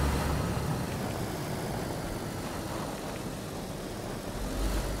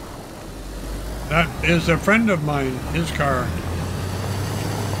 That is a friend of mine, his car.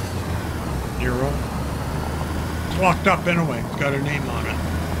 Nero. It's locked up anyway. It's got a name on it.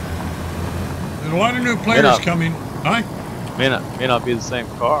 There's a lot of new players coming. Hi? May not be the same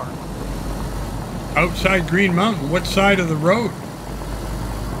car. Outside Green Mountain. What side of the road?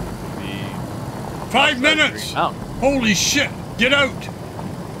 5 minutes! Holy shit! Get out!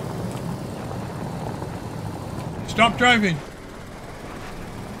 Stop driving.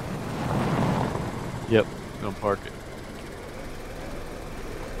 Yep, don't park it.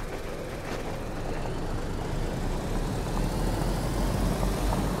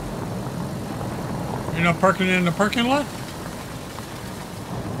 You're not parking in the parking lot? I'm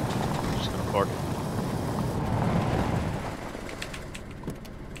just gonna park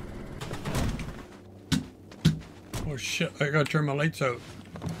it. Oh shit, I gotta turn my lights out.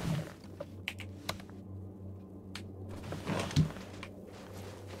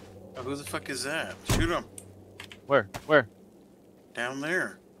 Oh, who the fuck is that? Shoot him. Where? Where? Down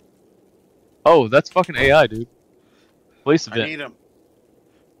there. Oh, that's fucking AI, dude. Police event. I need him.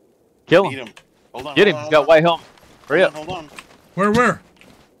 Kill I need him. him. Hold on. Get him. He's got white helmet. Hurry up. Hold on. Where?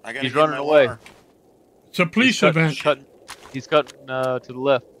 He's running away. Water. It's a police event. He's cutting to the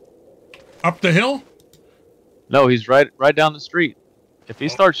left. Up the hill? No, he's right down the street. If he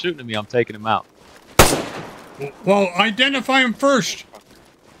starts shooting at me, I'm taking him out. Well, identify him first.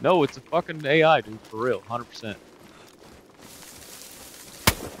 No, it's a fucking AI, dude. For real. 100%.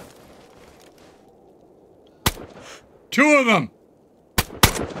 Two of them.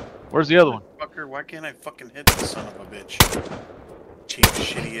 Where's the other one? Fucker, why can't I fucking hit this son of a bitch? Cheap,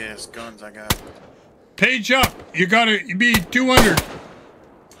 shitty ass guns I got. Page up. You gotta be 200.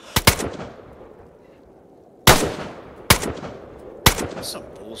 That's some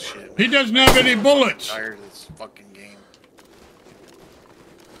bullshit. Man. He doesn't have any bullets. I'm tired of this fucking game.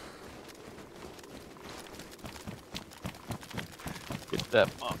 Get that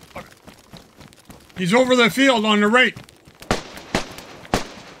motherfucker. He's over the field on the right.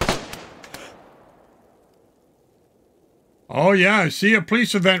 Oh yeah, I see a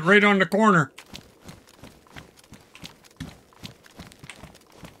police event right on the corner.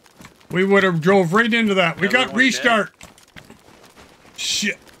 We would have drove right into that. We got restart.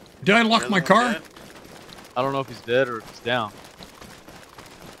 Shit. Did I lock my car? I don't know if he's dead or if he's down.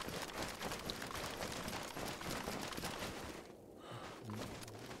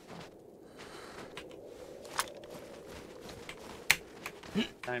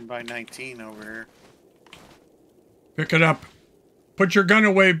 Nine by 19 over here. Pick it up. Put your gun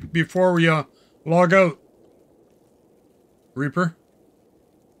away before we log out. Reaper.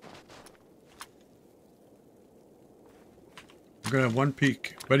 I'm gonna have one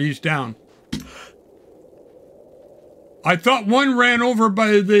peek, but he's down. I thought one ran over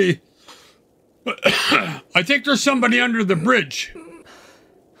by the... I think there's somebody under the bridge.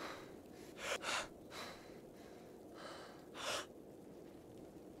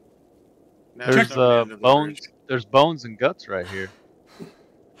 There's bones. There's bones and guts right here.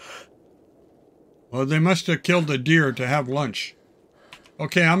 Well, they must have killed a deer to have lunch.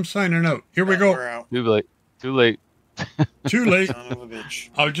 Okay, I'm signing out. Here we go. We're out. Too late. Too late. Too late. Son of a bitch.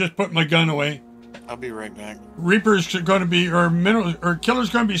 I'll just put my gun away. I'll be right back. Reaper's going to be, or Killer's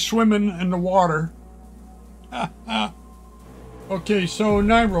going to be swimming in the water. Okay, so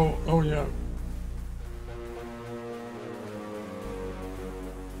Nairo. Oh, yeah.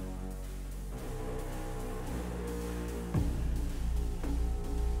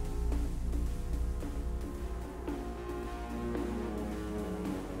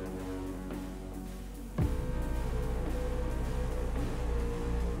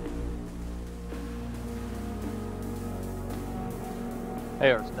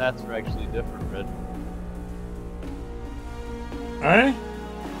 Hey, our stats are actually different, Red. Eh?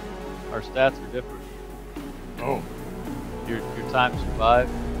 Our stats are different. Oh. Your time survived.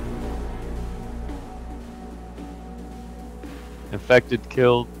 Infected,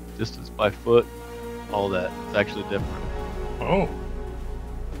 killed, distance by foot, all that. It's actually different. Oh.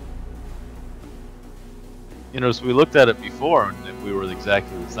 You know, so we looked at it before and we were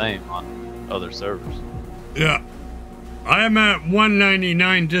exactly the same on other servers. Yeah. I am at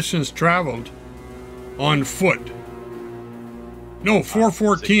 199 distance traveled on foot. No,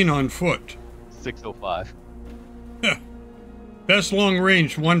 414 on foot. 605. Yeah. Best long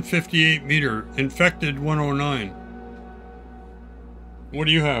range 158 meter. Infected 109. What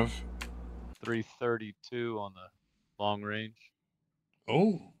do you have? 332 on the long range.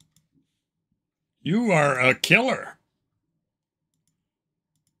 Oh. You are a killer.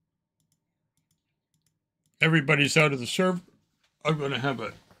 Everybody's out of the server. I'm going to have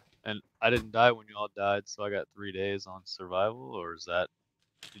a... And I didn't die when you all died, so I got 3 days on survival, or is that...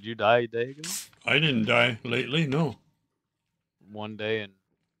 Did you die a day ago? I didn't die lately, no. 1 day and,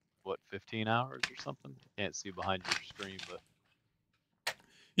 what, 15 hours or something? I can't see behind your screen, but...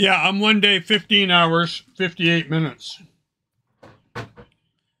 Yeah, I'm 1 day, 15 hours, 58 minutes.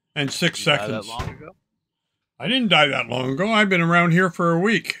 And 6 Did you die seconds. that long ago? I didn't die that long ago. I've been around here for a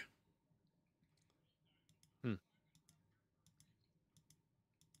week.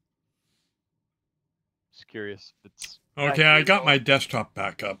 Just curious if it's... Okay, I got my desktop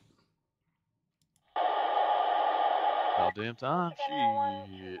back up. All damn time.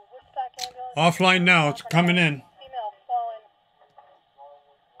 Shit. Offline now. It's coming in.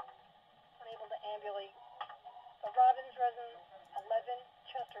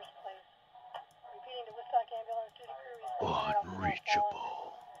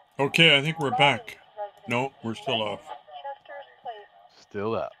 Unreachable. Okay, I think we're back. No, we're still off.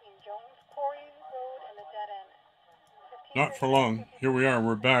 Still up. Not for long. Here we are.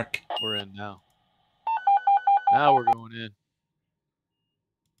 We're back. We're in now. Now we're going in.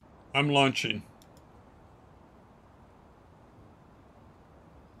 I'm launching.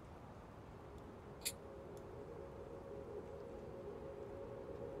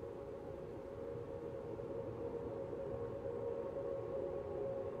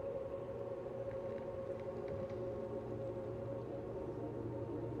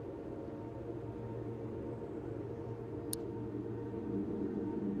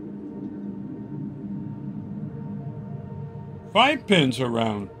 Five Pin's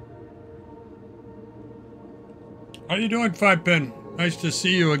around. How you doing, Five Pin? Nice to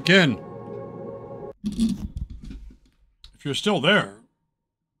see you again. If you're still there.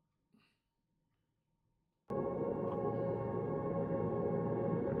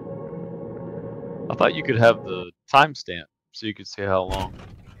 I thought you could have the timestamp so you could see how long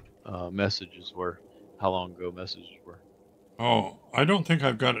messages were, how long ago messages were. Oh, I don't think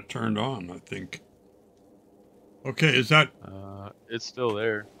I've got it turned on, I think. Okay, is that... It's still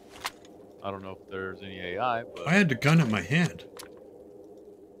there. I don't know if there's any AI, but... I had the gun in my hand.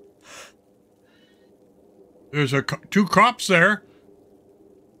 There's two cops there.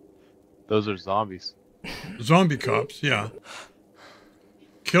 Those are zombies. Zombie cops, yeah.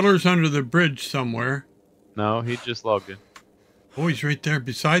 Killer's under the bridge somewhere. No, he just logged in. Oh, he's right there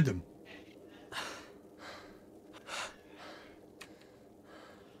beside them.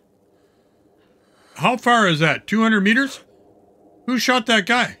 How far is that? 200 meters? Who shot that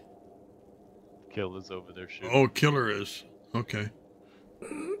guy? Kill is over there shooting. Oh, Killer is. Okay.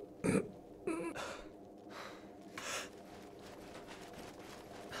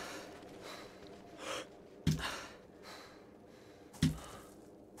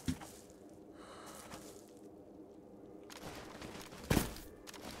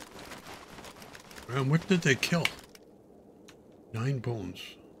 Man, what did they kill? 9 bones.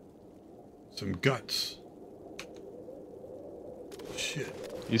 Some guts.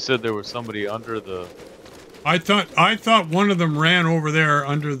 Shit. You said there was somebody under the... I thought one of them ran over there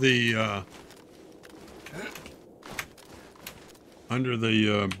under the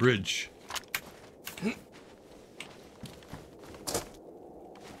bridge.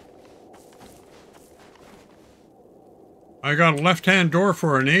 I got a left-hand door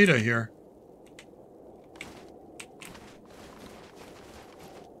for an Ada here.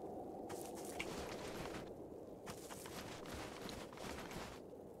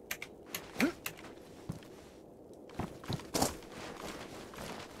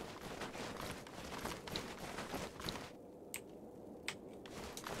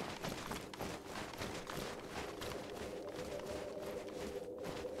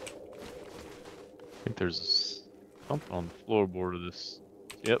 I think there's something on the floorboard of this.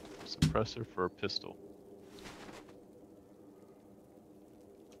 Yep, suppressor for a pistol.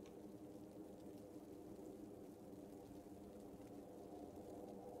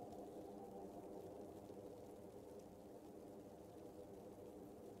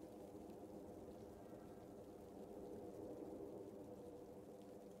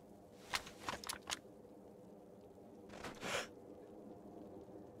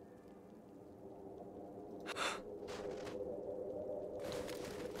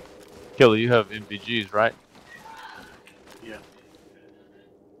 Kelly, you have MPGs, right? Yeah.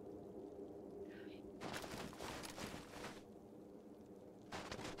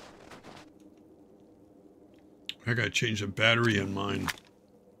 I gotta change the battery in mine.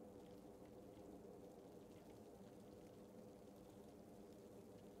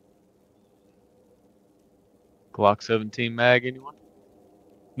 Glock 17 mag, anyone?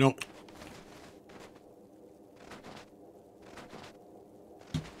 No.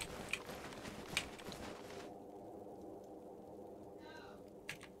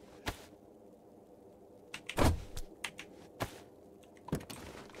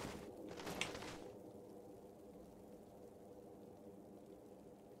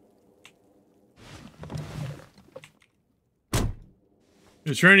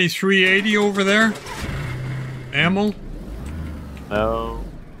 Is there any 380 over there? Ammo? No.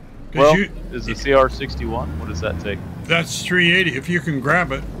 Well, is the CR61? What does that take? That's 380 if you can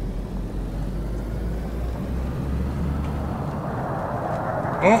grab it.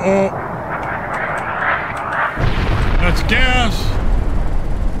 Uh-oh. That's gas.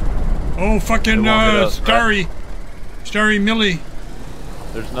 Oh, fucking Starry Millie.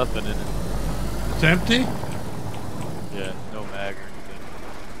 There's nothing in it. It's empty? Yeah, no mag or anything.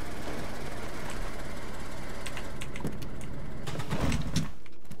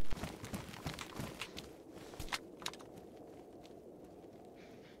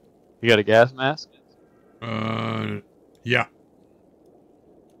 You got a gas mask? Yeah.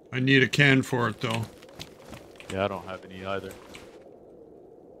 I need a can for it, though. Yeah, I don't have any either.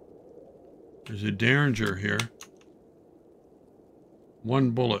 There's a Derringer here.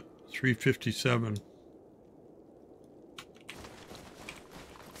 1 bullet, 357.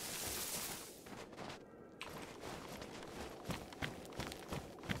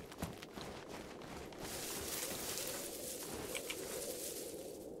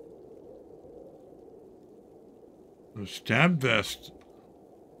 A stab vest.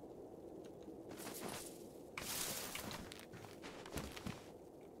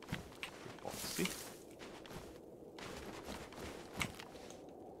 See?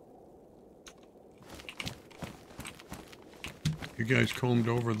 You guys combed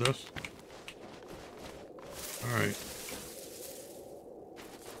over this? Alright.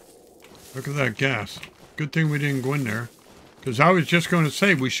 Look at that gas. Good thing we didn't go in there. Because I was just going to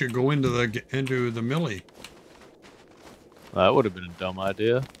say we should go into the millie. Well, that would have been a dumb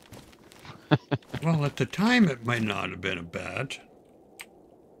idea. Well, at the time it might not have been a bad.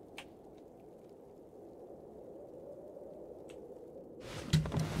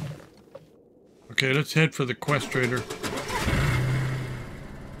 Okay, let's head for the quest trader.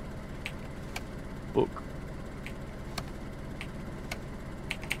 Book.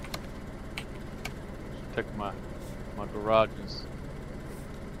 Check my garages.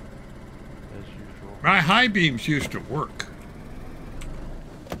 As usual. My high beams used to work.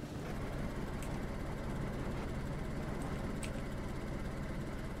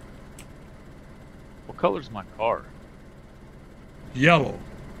 What color's my car? Yellow.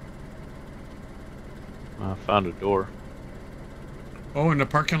 I found a door. Oh, in the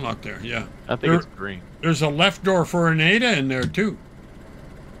parking lot there, yeah. I think it's green. There's a left door for an Ada in there, too.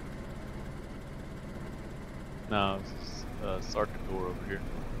 No, it's a circuit door over here.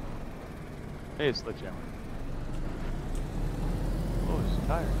 Hey, it's sledgehammer. Oh, it's a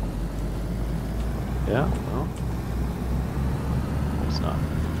tire. Yeah, well. It's not.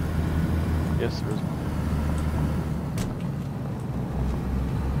 Yes, there is one.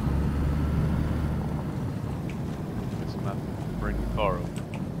 Guess I'm gonna have to bring the car over.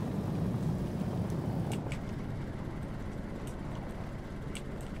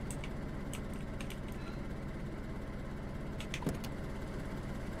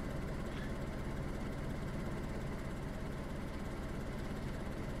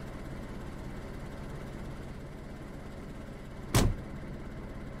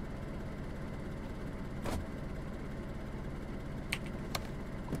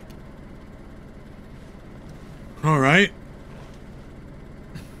 All right.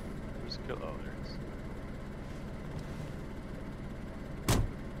 Oh, there it is.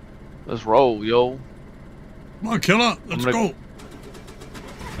 Let's roll, yo. Come on, killer. Let's go.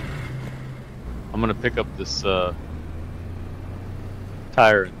 I'm gonna pick up this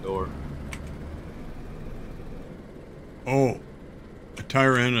tire and door. Oh, a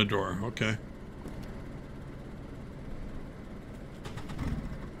tire and a door. Okay.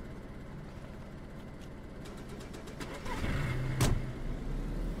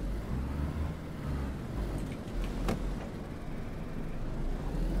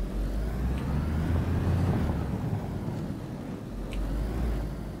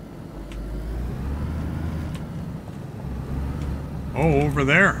 Oh, over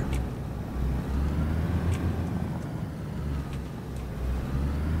there.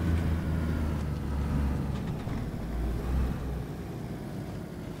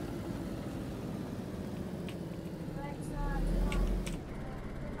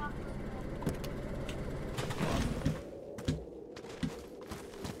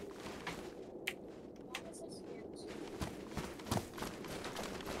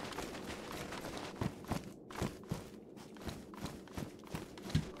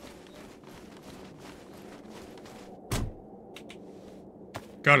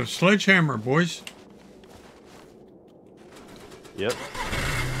 Got a sledgehammer, boys. Yep.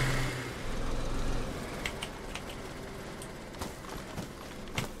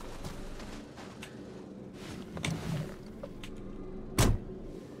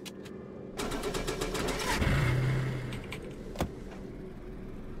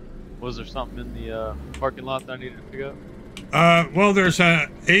 Was there something in the parking lot that I needed to pick up? Well, there's a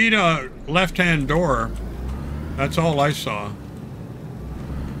Ada left-hand door. That's all I saw.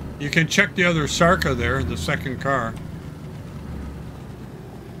 You can check the other Sarka there, the second car.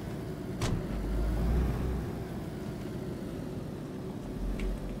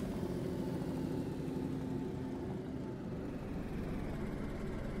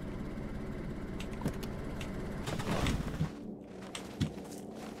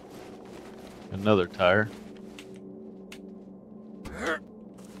 Another tire.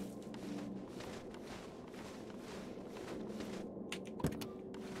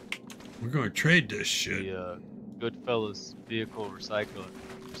 We're going to trade this shit. The Goodfellas vehicle recycling.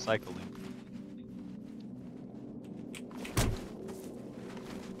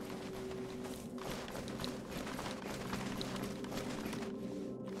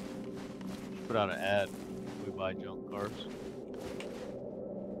 Put out an ad. We buy junk cars.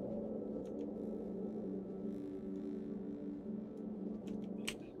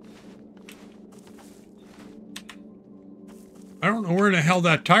 I don't know where the hell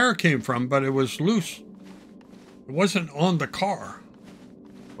that tire came from, but it was loose. It wasn't on the car.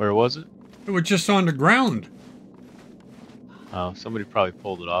 Where was it? It was just on the ground. Oh, somebody probably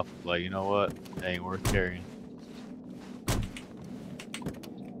pulled it off. Like, you know what? It ain't worth carrying.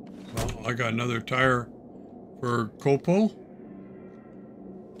 Well, I got another tire for Copo.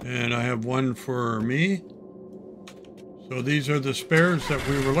 And I have one for me. So these are the spares that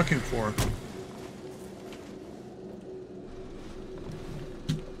we were looking for.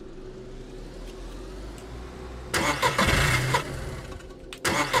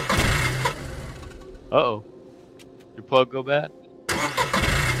 Uh-oh. Your plug go bad?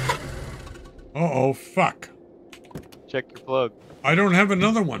 Uh-oh, fuck. Check your plug. I don't have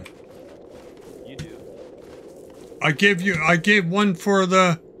another one. You do. I gave one for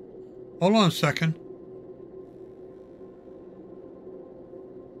the... Hold on a second.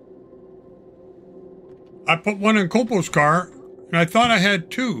 I put one in Copo's car, and I thought I had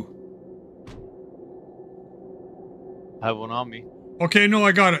two. I have one on me. Okay, no,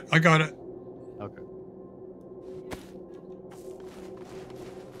 I got it. I got it. Okay.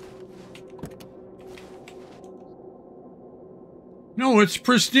 No, it's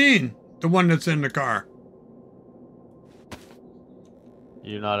pristine. The one that's in the car.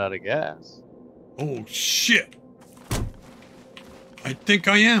 You're not out of gas. Oh, shit. I think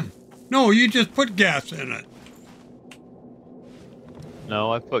I am. No, you just put gas in it.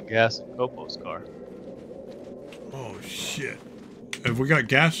 No, I put gas in Copo's car. Oh, shit. Have we got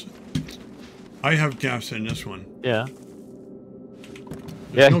gas? I have gas in this one. Yeah.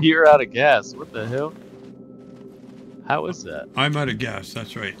 There's Yeah, no- you're out of gas. What the hell? How is that? I'm out of gas,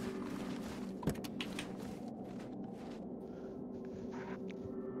 that's right.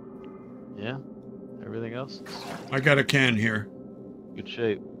 Yeah. Everything else is I got a can here. good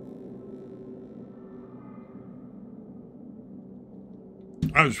shape.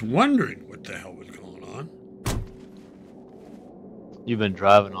 I was wondering what the hell was going on. You've been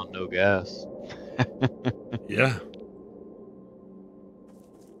driving on no gas. Yeah.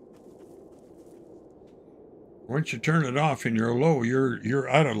 Once you turn it off and you're low, you're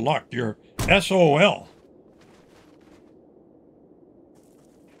out of luck. You're SOL.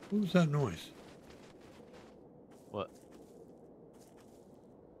 What was that noise? What?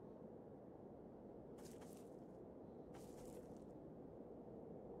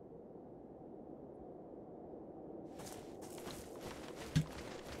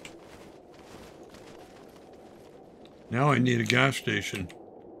 Now I need a gas station.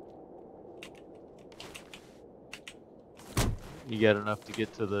 You got enough to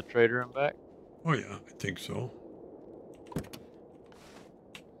get to the trader and back? Oh yeah, I think so.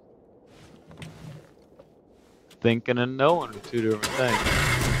 Thinking and knowing are two different things.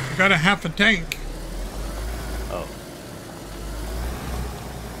 I got a half a tank. Oh.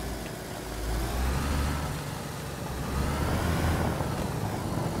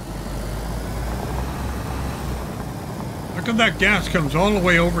 How come that gas comes all the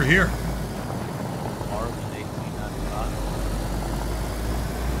way over here? Marvin 1895.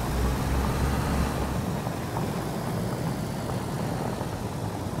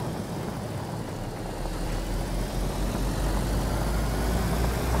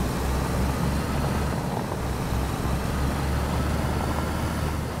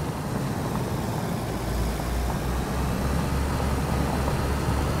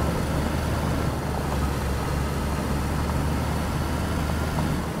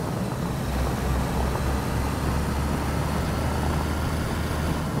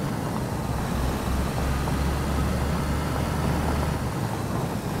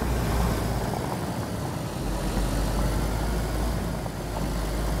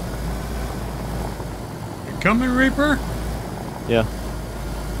 Coming, Reaper? Yeah.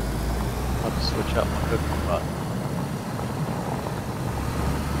 I'll have to switch out my cooking pot.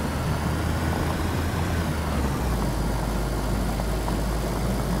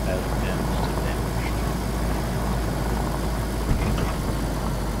 Add damage to damage.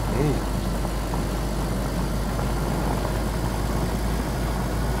 Oh.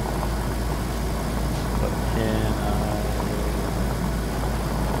 But can I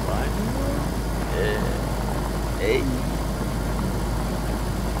find one? Hey.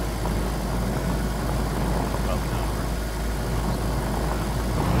 Probably not working.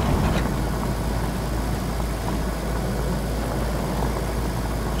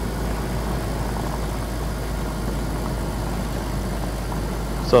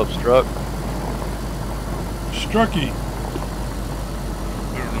 What's up, Struck? Strucky.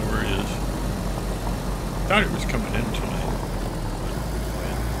 I don't know where he is. Thought he was coming in tonight.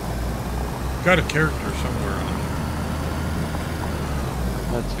 Got a character somewhere on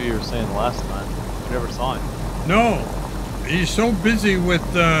That's who you were saying last time. We never saw him. there. No. He's so busy with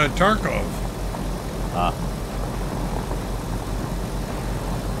Tarkov. Ah.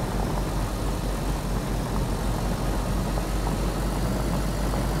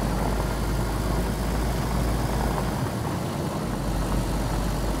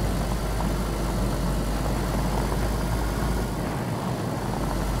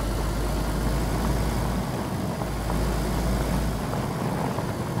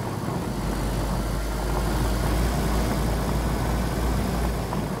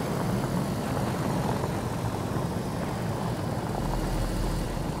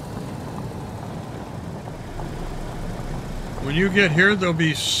 When you get here, there'll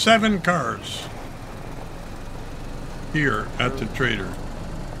be 7 cars here at the trader.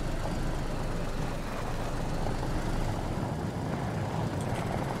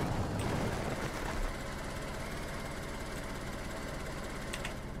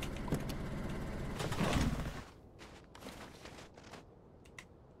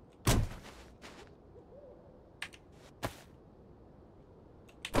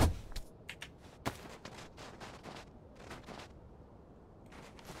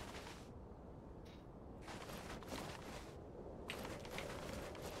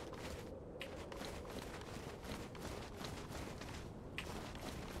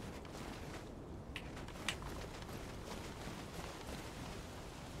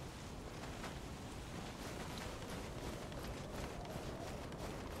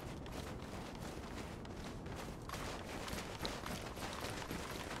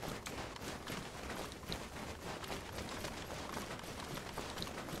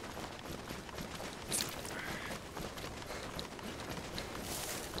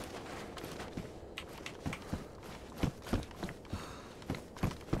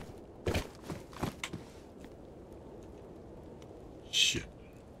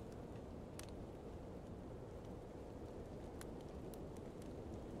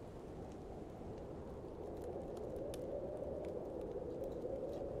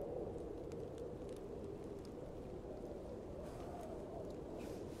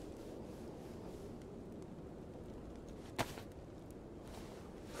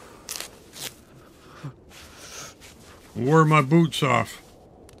 Wore my boots off.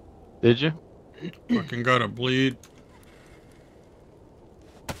 Did you? Fucking got a bleed.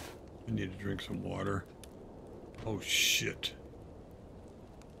 I need to drink some water. Oh shit.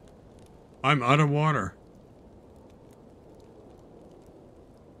 I'm out of water.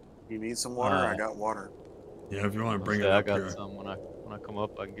 You need some water? I got water. Yeah, if you want to bring it I up got here. some when I come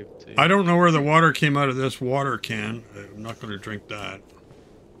up. I can give it to you. I don't know where the water came out of this water can. I'm not going to drink that.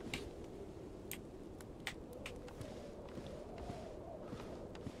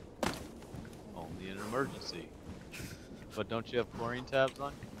 Only in an emergency. But don't you have chlorine tabs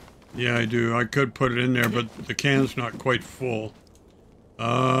on? Yeah, I do. I could put it in there, but the can's not quite full.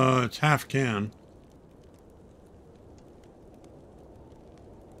 It's half can.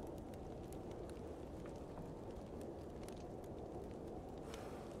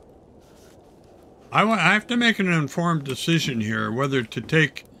 I have to make an informed decision here whether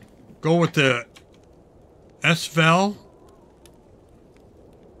to go with the S-Val,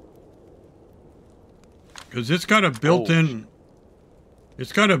 because it's got a built-in,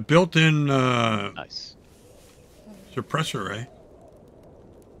 Nice. suppressor, eh?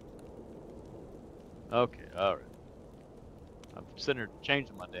 Okay, all right. I'm sitting here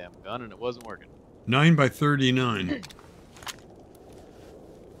changing my damn gun and it wasn't working. 9x39.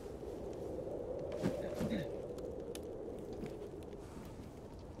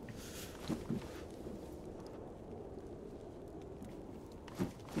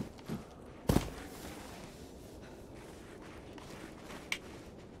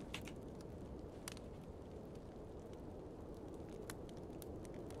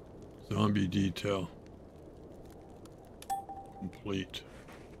 Zombie detail. Complete.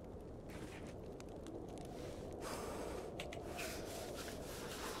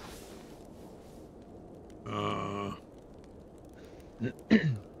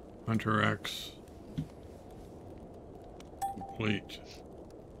 Hunter X. Complete.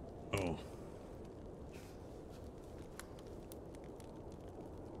 Oh.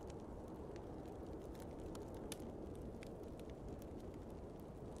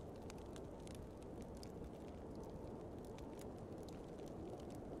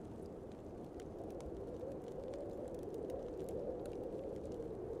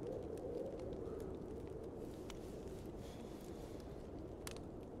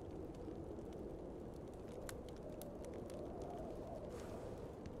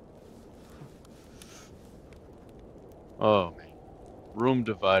 Oh man. Room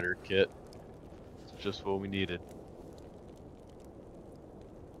divider kit. It's just what we needed.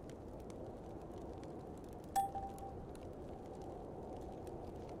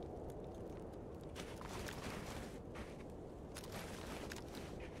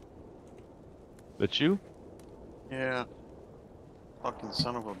 That you? Yeah. Fucking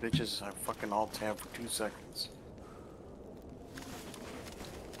son of a bitches. I fucking alt tab for 2 seconds.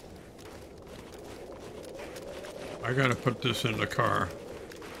 I gotta put this in the car.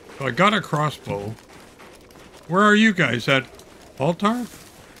 So I got a crossbow. Where are you guys? At Altar?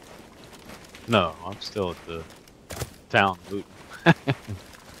 No, I'm still at the town looting.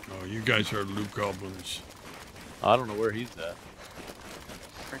 Oh, you guys are loot goblins. I don't know where he's at.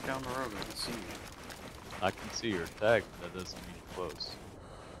 Right down the road, I can see you. I can see your tag, but that doesn't mean you're close.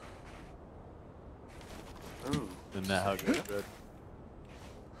 Ooh. Isn't that how it goes, Red?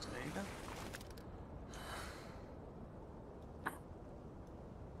 Zeta?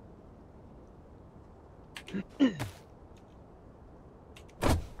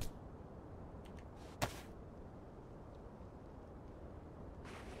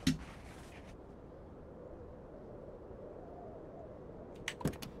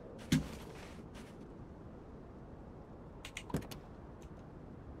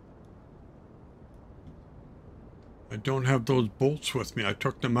 I don't have those bolts with me. I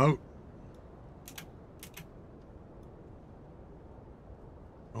took them out.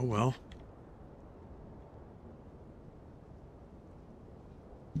 Oh well.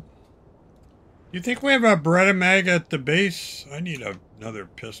 You think we have a Beretta mag at the base? I need another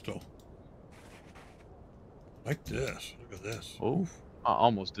pistol. Like this. Look at this. Oh, I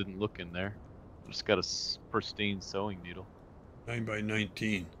almost didn't look in there. Just got a pristine sewing needle.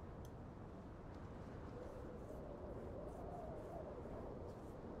 9x19.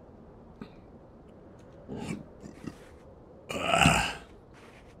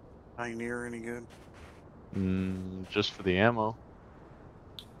 Pioneer any good? Just for the ammo.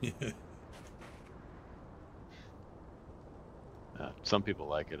 Yeah. Some people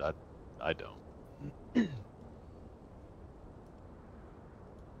like it. I don't.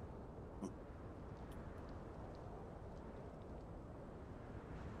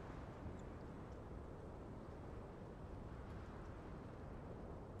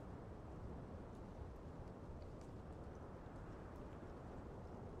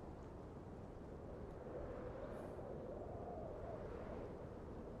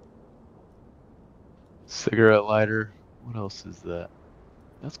 Cigarette lighter. What else is that?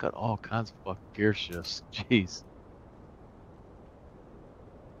 That's got all kinds of fucking gear shifts. Jeez.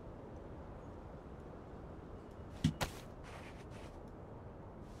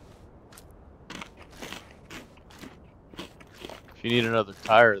 If you need another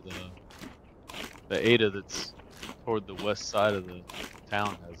tire, the Ada that's toward the west side of the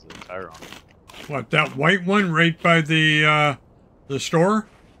town has a tire on it. What, that white one right by the store?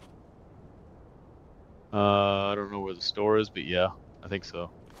 I don't know where the store is, but yeah, I think so.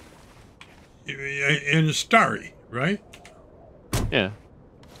 In Starry, right? Yeah.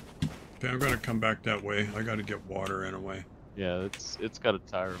 Okay, I'm gonna come back that way. I gotta get water anyway. Yeah, it's got a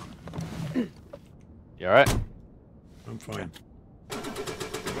tire on it. You alright? I'm fine.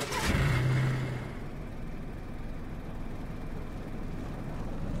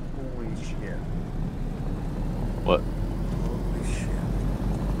 Holy shit. What? Holy shit.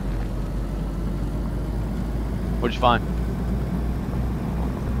 What'd you find?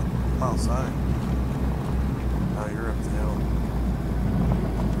 I'm outside. Oh, you're up the hill.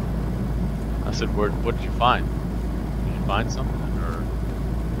 I said, what did you find? Did you find something, or?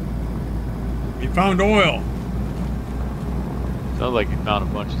 He found oil. Sounds like you found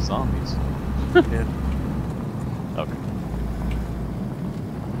a bunch of zombies. Yeah. Okay.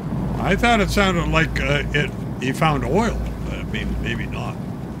 I thought it sounded like he found oil. But I mean, maybe not.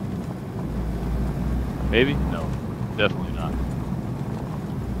 Maybe? No. Definitely not.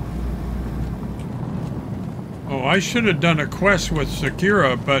 Oh, I should have done a quest with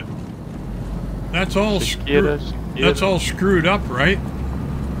Sakura, but that's all Shakira. that's all screwed up, right?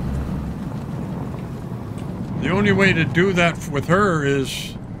 The only way to do that with her is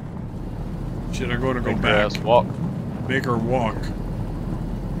should I go Make her back? ass walk. Make her walk.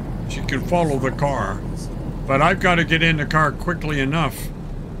 She can follow the car, but I've got to get in the car quickly enough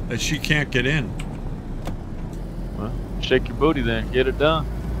that she can't get in. Well, shake your booty then. Get it done.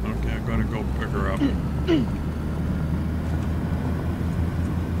 Okay, I'm gonna go pick her up.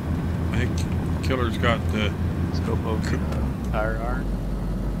 I think Killer's got the Scopo tire iron.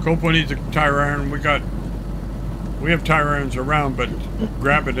 Copo needs a tire iron. We have tire irons around, but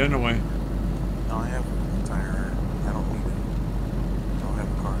grab it anyway. No, I have a tire iron. I don't need it. I don't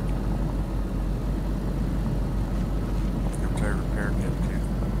have a card. I have a tire repair kit too.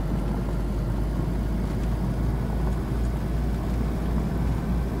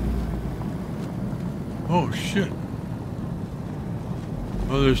 Oh shit.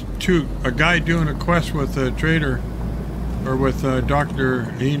 Oh, there's a guy doing a quest with a trader, or with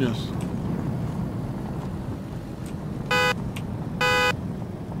Dr. Enos.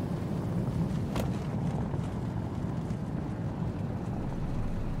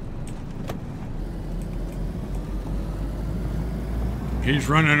 He's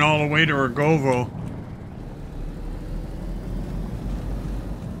running all the way to Ergovo.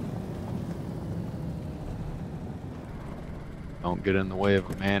 Don't get in the way of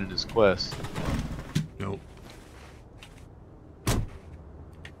a man in his quest. Nope.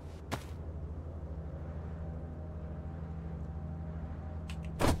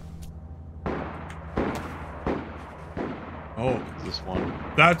 Oh, This one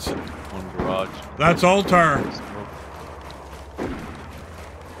garage. That's Altar.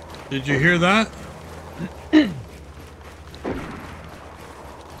 Did you hear that? I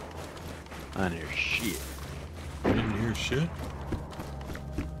didn't hear shit. You didn't hear shit?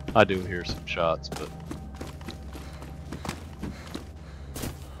 I do hear some shots, but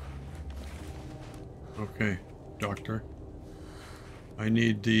Okay, Doctor. I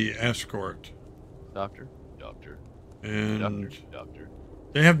need the escort. doctor. And Doctor.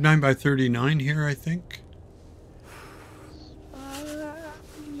 they have 9x39 here, I think.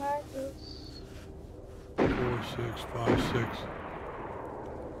 4, 6, 5, 6.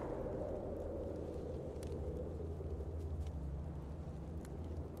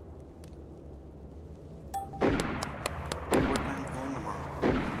 What time are you going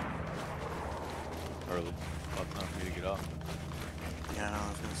tomorrow? Early. About time for me to get off. Yeah, I know, I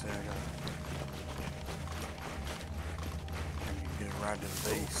was gonna say I gotta get a ride to the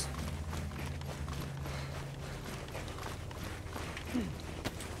base.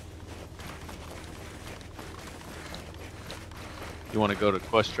 You want to go to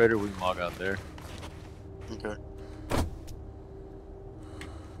Quest Trader? We can log out there. Okay.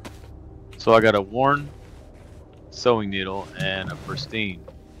 So I got a worn sewing needle and a pristine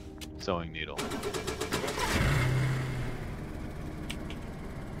sewing needle.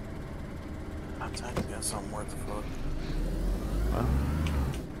 I'll tell you, got something worth the fuck. Well,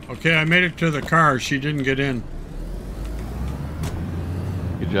 Okay, I made it to the car. She didn't get in.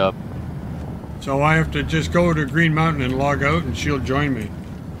 good job. So I have to just go to Green Mountain and log out, and she'll join me.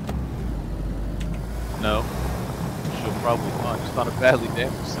 No. She'll probably not. It's not a badly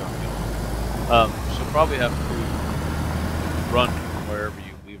damaged cell. She'll probably have to run from wherever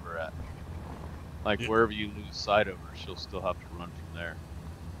you leave her at. Like, Yeah. wherever you lose sight of her, she'll still have to run from there.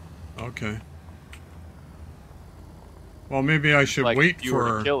 Okay. Well, maybe I should Like, wait if you for were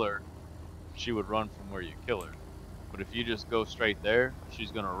her. to kill her, she would run from where you kill her. But if you just go straight there,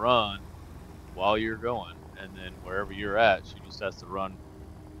 she's going to run while you're going. And then wherever you're at, she just has to run,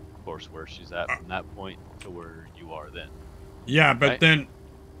 of course, where she's at from that point to where you are then. Yeah, but right? then,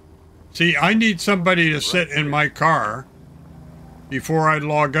 see, I need somebody to sit in my car before I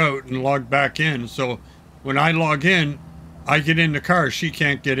log out and log back in. So when I log in, I get in the car. She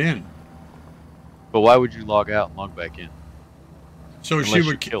can't get in. But why would you log out and log back in? So Unless she you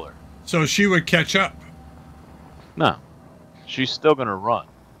would kill her. So she would catch up. No. She's still going to run.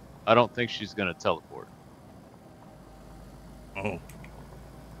 I don't think she's going to teleport. Oh. All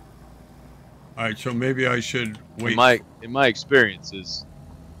right, so maybe I should wait. In my experience is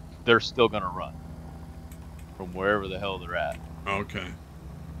they're still going to run from wherever the hell they're at. Okay.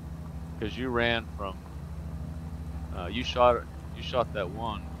 Because you ran from you shot that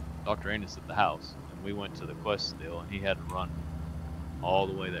one Dr. Anus at the house, and we went to the quest still, and he had to run all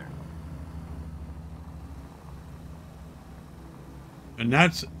the way there.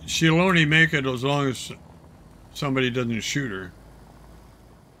 And she'll only make it as long as somebody doesn't shoot her.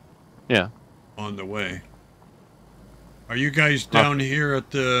 Yeah. On the way. Are you guys down here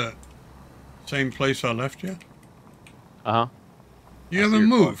at the same place I left you? Uh-huh. You haven't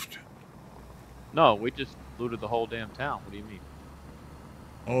moved. No, we just looted the whole damn town. What do you mean?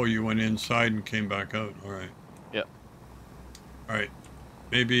 Oh, you went inside and came back out. All right. Yep. All right.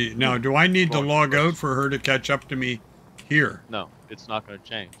 Maybe now, do I need to log out for her to catch up to me here? No, it's not going to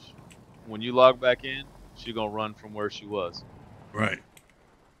change. When you log back in, she's going to run from where she was. Right.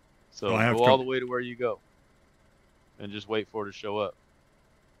 So I have go to- all the way to where you go. And just wait for her to show up.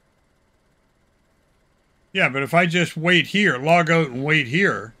 Yeah, but if I just wait here, log out and wait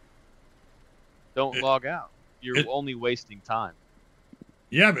here. Don't log out. You're only wasting time.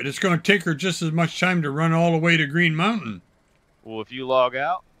 Yeah, but it's going to take her just as much time to run all the way to Green Mountain. Well, if you log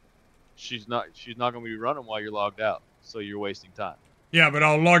out, she's not going to be running while you're logged out. So you're wasting time. Yeah, but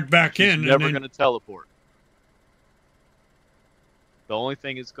I'll log back She's in. never and going to teleport. The only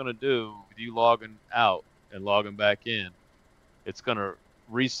thing it's going to do with you logging out and logging back in, it's going to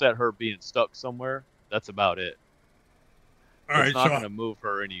reset her being stuck somewhere. That's about it. All right, it's not so going to move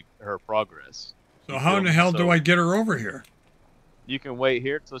her progress. So how in the hell do I get her over here? You can wait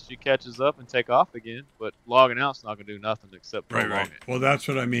here till she catches up and take off again, but logging out's not going to do nothing except prolong Right. it. Well, that's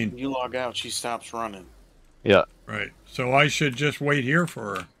what I mean. You log out, she stops running. Yeah. Right. So I should just wait here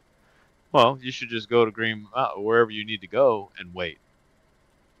for her. Well, you should just go to Green Mountain or wherever you need to go and wait.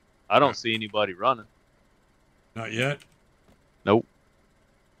 I don't see anybody running. Not yet? Nope.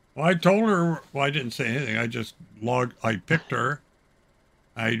 Well, I told her, well, I didn't say anything. I picked her.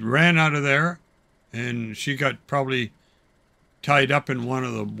 I ran out of there, and she got probably tied up in one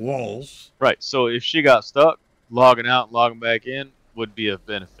of the walls. Right. So if she got stuck, logging out and logging back in would be a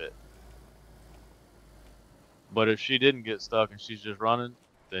benefit. But if she didn't get stuck and she's just running,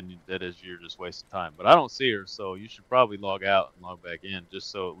 then you're just wasting time. But I don't see her, so you should probably log out and log back in,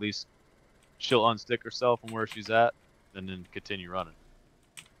 just so at least she'll unstick herself from where she's at, and then continue running.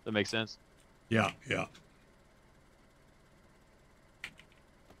 That make sense? Yeah, yeah.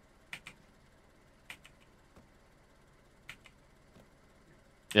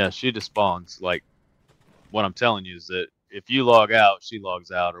 Yeah, she despawns. Like, what I'm telling you is that if you log out, she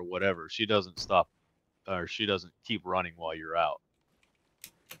logs out or whatever. She doesn't stop, or she doesn't keep running while you're out.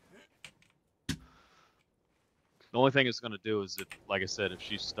 The only thing it's going to do is, like I said, if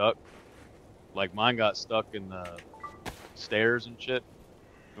she's stuck, like mine got stuck in the stairs and shit,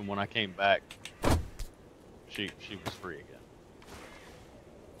 and when I came back, she was free again.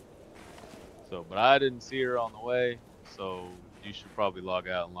 So, but I didn't see her on the way, so you should probably log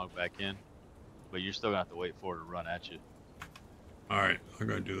out and log back in. But you're still going to have to wait for her to run at you. All right, I'm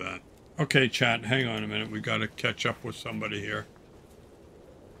going to do that. Okay, chat, hang on a minute. We got to catch up with somebody here.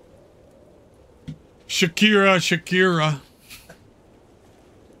 Shakira.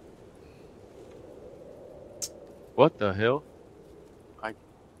 What the hell? I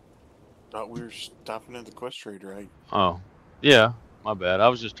thought we were stopping at the quest trader. Oh, yeah, my bad. I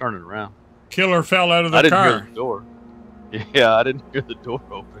was just turning around. Killer fell out of the I didn't car. hear the door. Yeah, I didn't hear the door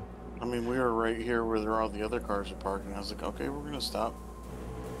open. I mean, we were right here where all the other cars are parked, and I was like, okay, we're going to stop.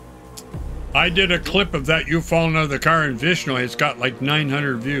 I did a clip of that you falling out of the car in Vishnu. It's got like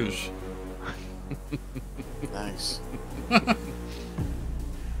 900 views. Nice.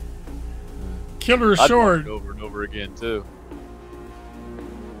 Killer I'd watch sword. it over and over again too.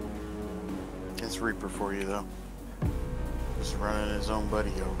 That's Reaper for you, though. Just running his own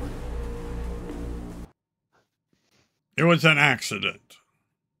buddy over. It was an accident.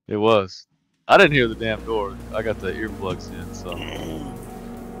 It was. I didn't hear the damn door. I got the earplugs in, so.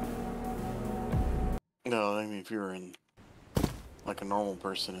 No, I mean, if you were in like a normal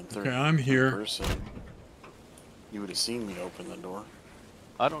person in third Okay, I'm here. person, you would have seen me open the door.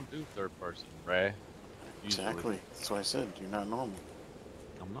 I don't do third person, Ray. Usually. Exactly. That's why I said you're not normal.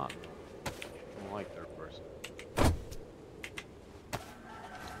 I'm not. I don't like third person.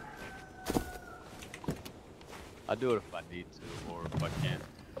 I do it if I need to, or if I can't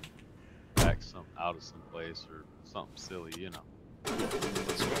back something out of some place or something silly, you know. Yeah,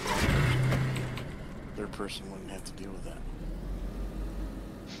 that's what third person wouldn't have to deal with that.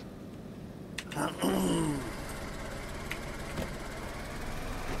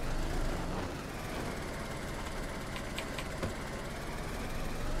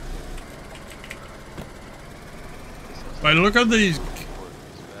 But look at these.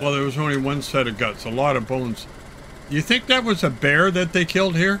 Well, there was only one set of guts, a lot of bones. You think that was a bear that they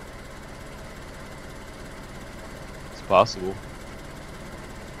killed here? It's possible.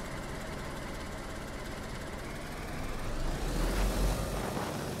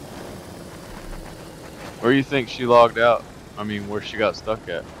 Where do you think she logged out? I mean, where she got stuck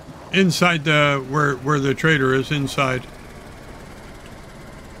at? Inside the where the trader is inside.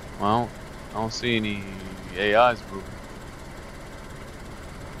 Well, I don't see any AIs moving.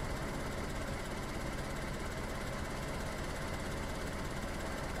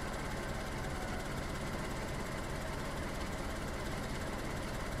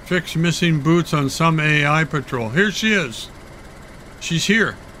 Fix missing boots on some AI patrol. Here she is. She's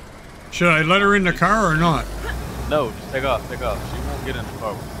here. Should I let her in the car or not? No, just take off, take off. She won't get in the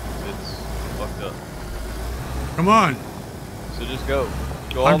car. It's fucked up. Come on. So just go.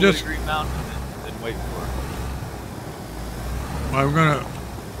 Go I'm all the way just- to Green Mountain and wait for her. I'm gonna,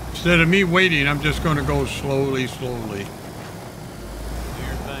 instead of me waiting, I'm just gonna go slowly, slowly. Do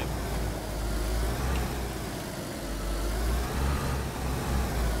your thing.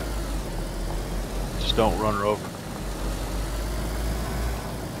 Just don't run her over.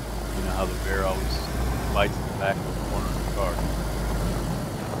 You know how the bear always bites in the back of the corner of the car.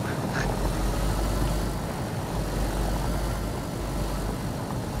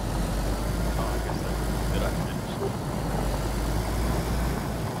 Oh, I guess did I finish?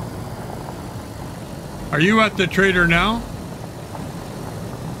 Are you at the trader now?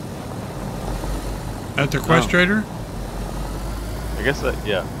 At the quest trader? I guess that,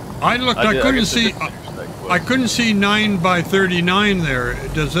 yeah. I looked. I couldn't guess see. did finish that quest. I couldn't see 9 by 39 there.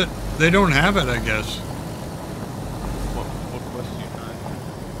 Does it? They don't have it, I guess. What quest do you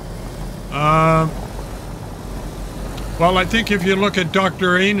find? Well, I think if you look at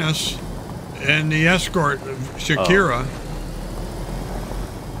Dr. Anus and the escort Shakira,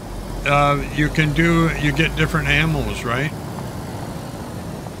 you get different ammos, right?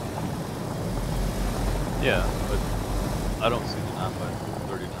 Yeah, but I don't see the 9 by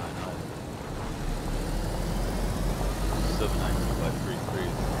 39 either. 792 by 33.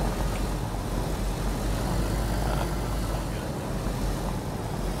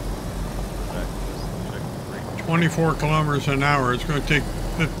 24 kilometers an hour. It's going to take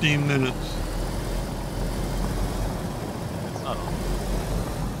 15 minutes. It's not on.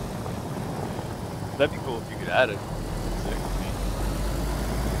 That'd be cool if you could add it. Sick, I mean,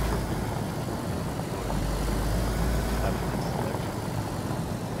 have it in selection.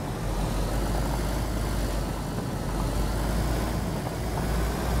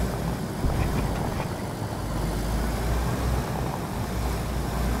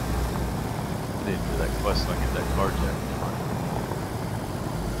 I need to do that quest so I get that car jack.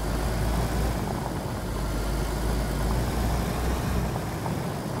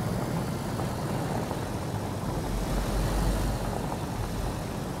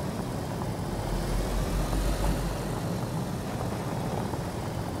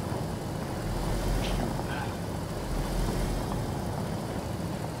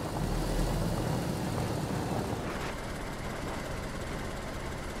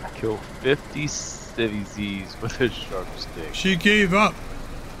 Kill 50 civvies with a sharp stick. She gave up.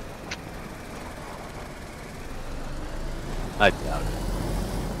 I doubt it.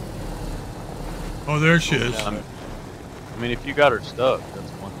 Oh, there she is. I mean, if you got her stuck, that's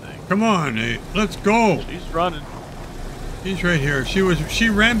one thing. Come on, Nate. Let's go. She's running. She's right here. She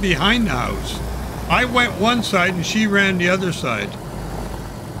ran behind the house. I went one side and she ran the other side.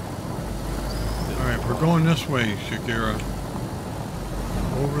 All right, right, we're going this way, Shakira.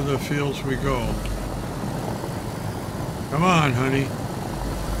 Over the fields we go. Come on, honey.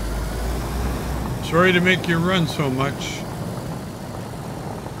 Sorry to make you run so much,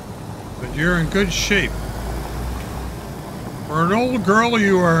 but you're in good shape. For an old girl,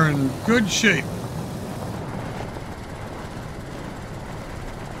 you are in good shape.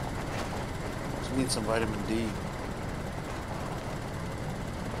 She needs some vitamin D.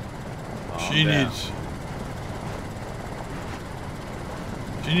 She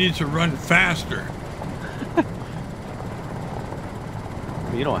needs to run faster.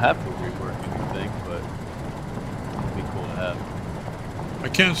 You don't have to rework anything, but it'd be cool to have. I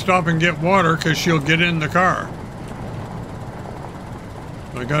can't stop and get water because she'll get in the car.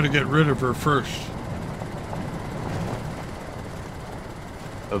 I got to get rid of her first.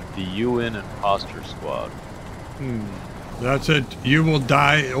 Of the UN Imposter Squad. That's it. You will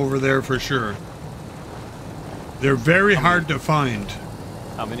die over there for sure. They're very hard to find.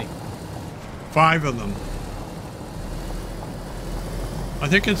 How many? 5 of them. I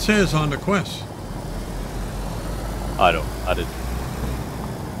think it says on the quest. I didn't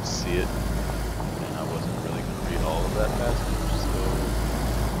see it, and I wasn't really going to read all of that passage,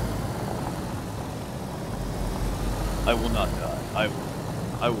 so I will not die.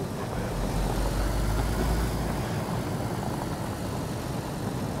 I will prevail.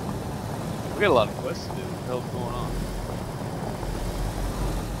 We got a lot of quests to do. What the hell's going on?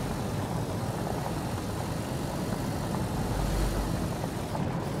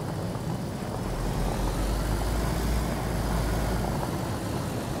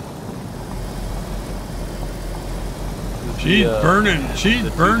 She's burning. She's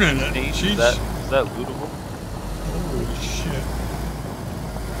burning it. Is that lootable? Holy shit.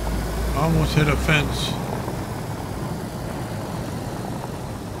 Almost hit a fence.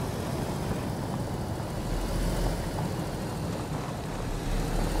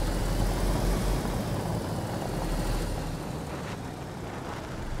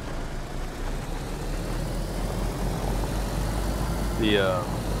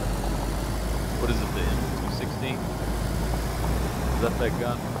 What is it, the M216? Is that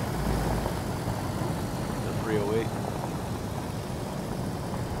gun? The 308?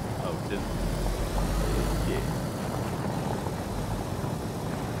 Oh, it is. Yeah.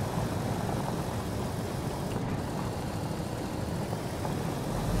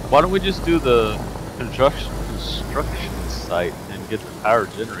 Why don't we just do the construction site and get the power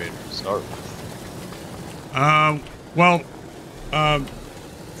generator to start with? Well,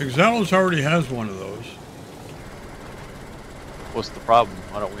 Exelos already has one of those. What's the problem?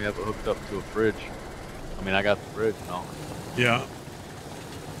 Why don't we have it hooked up to a fridge? I mean, I got the fridge and all. Yeah.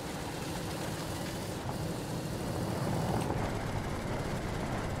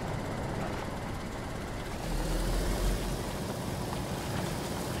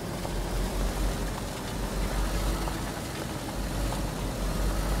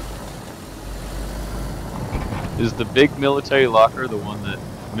 Is the big military locker the one that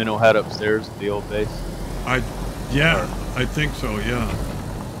Minnow had upstairs at the old base? Yeah, I think so, yeah.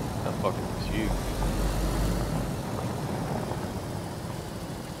 That fucking was huge.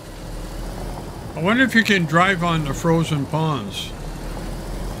 I wonder if you can drive on the frozen ponds.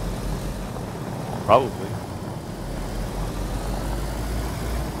 Probably.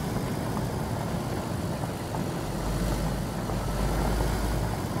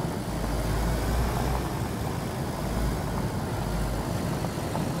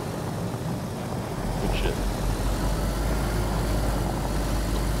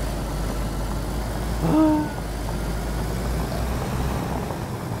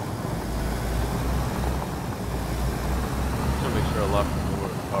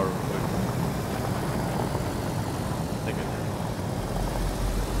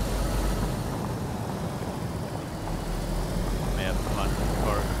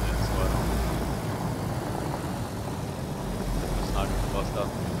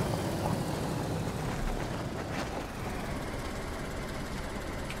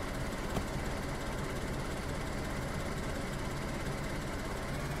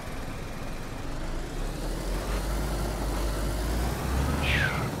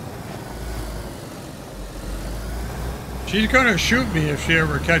 She's gonna shoot me if she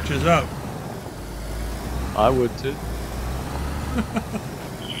ever catches up. I would too.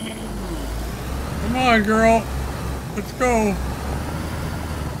 Come on, girl. Let's go.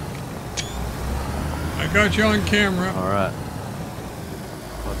 I got you on camera. Alright.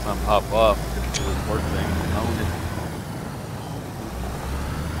 By the time I hop off, get to this work thing and own it.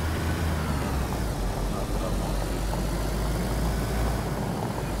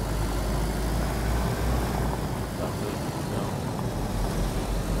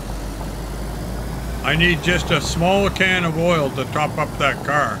 I need just a small can of oil to top up that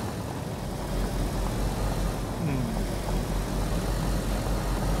car.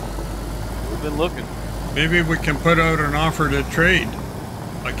 We've been looking. Maybe we can put out an offer to trade.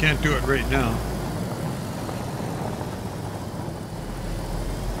 I can't do it right now.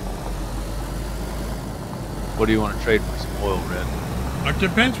 What do you want to trade for some oil, Red? It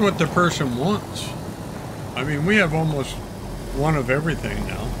depends what the person wants. I mean, we have almost one of everything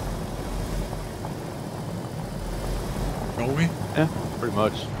now. Don't we? Yeah, pretty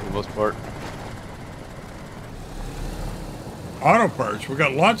much, for the most part. Auto parts. We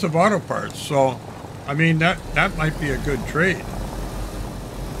got lots of auto parts, so I mean that might be a good trade.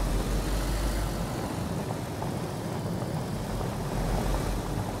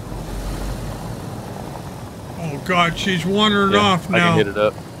 Oh God, she's wandering off now. I can hit it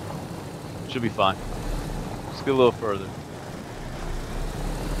up. Should be fine. Just get a little further.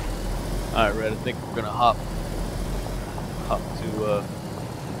 All right, Red. I think we're gonna hop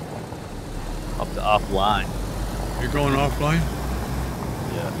to offline. You're going offline?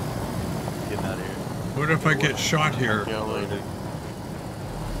 Yeah. Getting out of here. What if I get shot here? Yeah, later.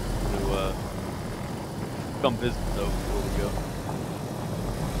 To come visit though before we go.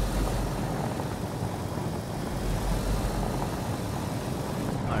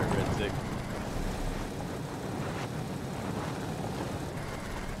 Alright, Red-Tic.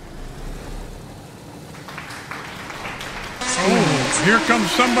 Oh, here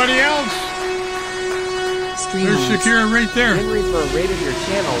comes somebody else. There's Shakira right there. Grim Reaper raided your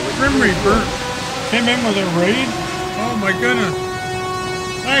channel with Grim free Reaper wood. came in with a raid. Oh my goodness.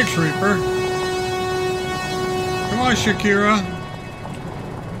 Thanks, Reaper. Come on, Shakira.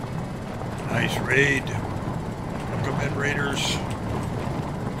 Nice raid. Welcome in, Raiders.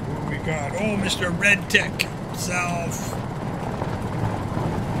 What we got? Oh, Mr. Red-Tic himself.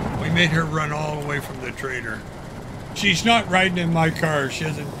 We made her run all the way from the trader. She's not riding in my car. She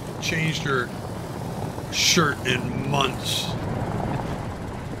hasn't changed her shirt in months.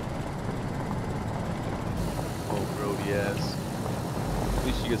 Oh, roadie ass. At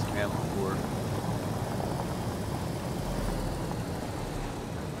least she gets some ammo for it.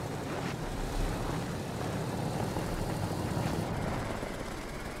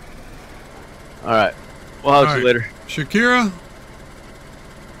 Alright. We'll house you later. Shakira?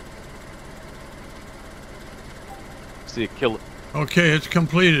 See you, kill it. Okay, it's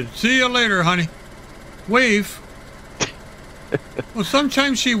completed. See you later, honey. Wave. Well,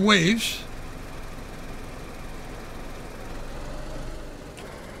 sometimes she waves.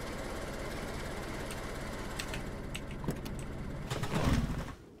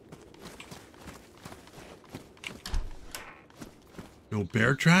 No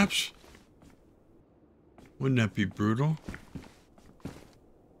bear traps? Wouldn't that be brutal?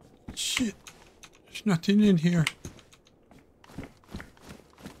 Shit. There's nothing in here.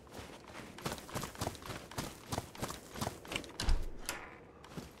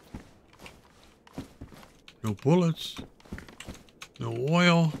 No bullets. No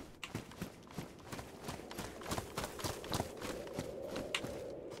oil.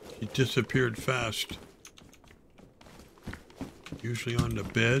 He disappeared fast. Usually on the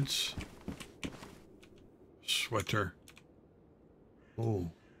beds. Sweater.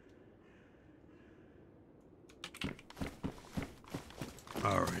 Oh.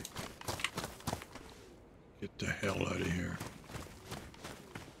 All right. Get the hell out of here.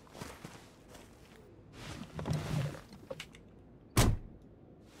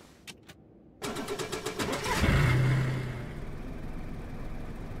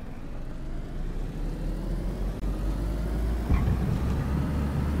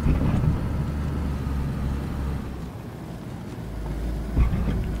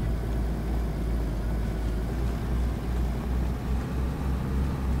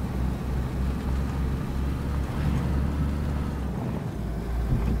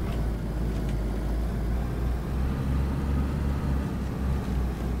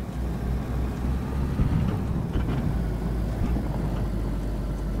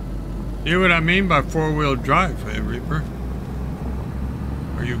 See what I mean by four-wheel drive, hey, Reaper?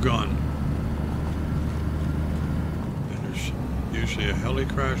 Are you gone? And there's usually a heli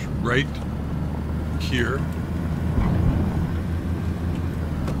crash right here.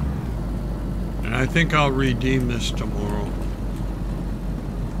 And I think I'll redeem this tomorrow.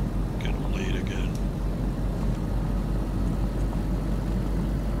 Getting late again.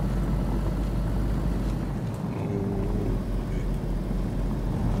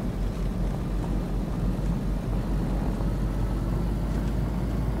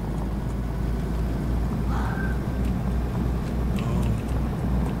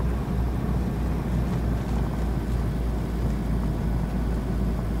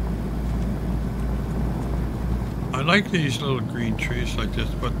 I like these little green trees like this,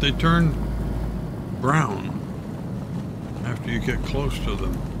 but they turn brown after you get close to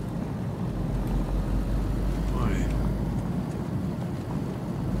them. Why?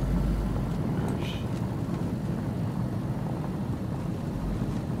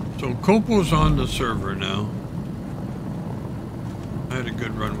 So Copo's on the server now. I had a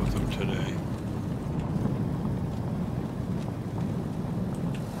good run with him today.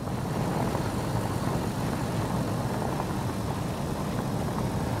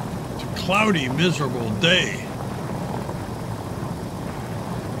 It's a cloudy, miserable day.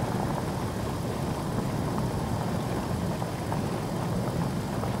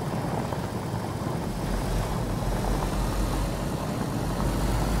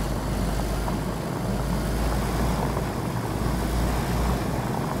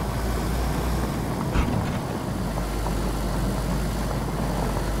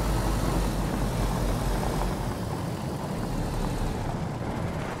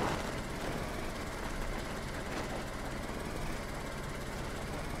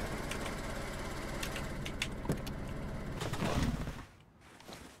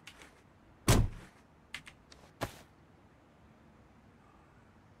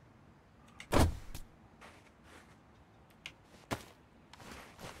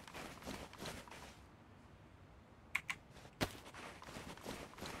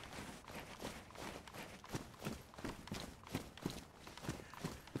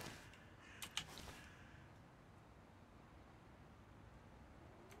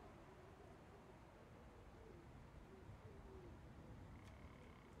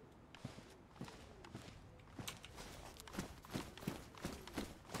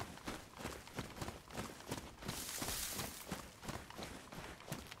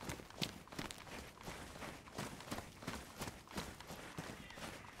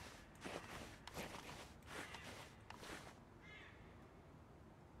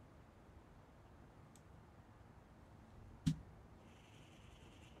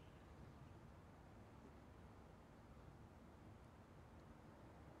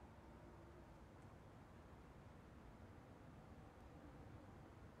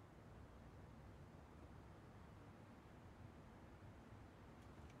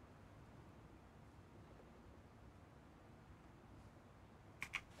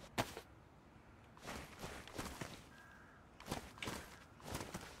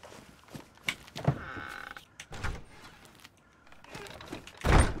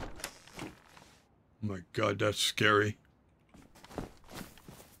 Oh my God, that's scary.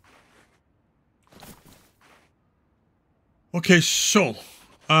 Okay, so,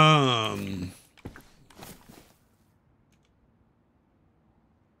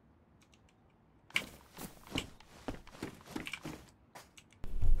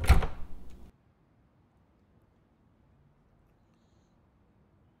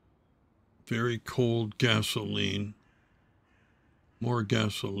 very cold gasoline, more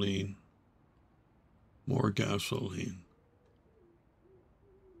gasoline, more gasoline.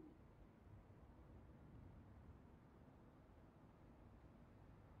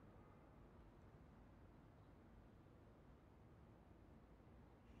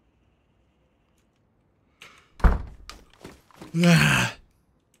 Ah.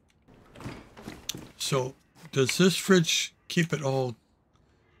 So, does this fridge keep it all?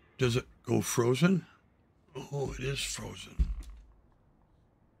 Does it go frozen? Oh, it is frozen.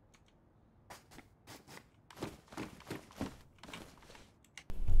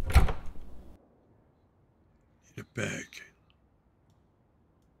 Need a bag.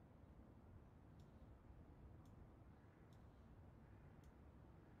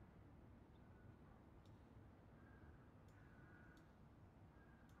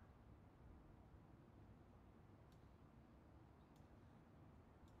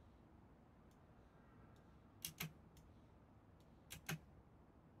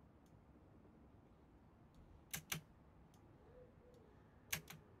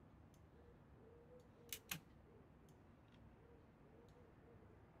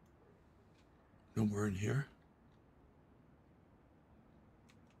 Nowhere in here.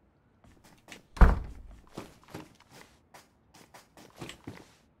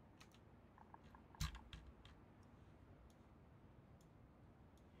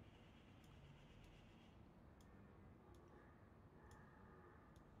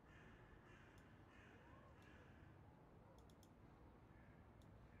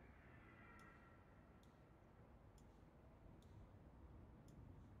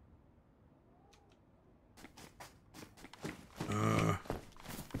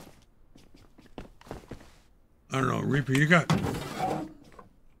 I don't know, Reaper, you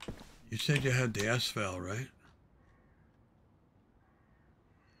said you had the S valve, right?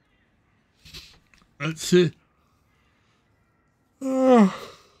 Let's see. Oh,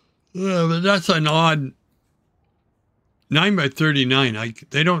 yeah, but that's an odd 9x39.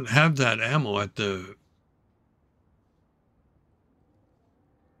 They don't have that ammo at the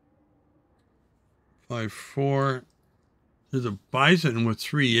 5.4. There's a Bison with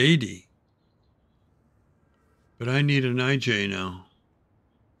 380. But I need an IJ now.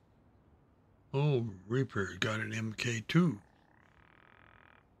 Oh, Reaper got an MK2.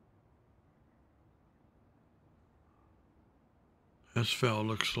 SFAL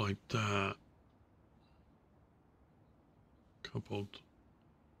looks like that. Coupled.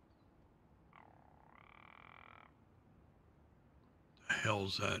 The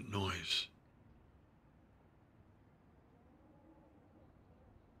hell's that noise?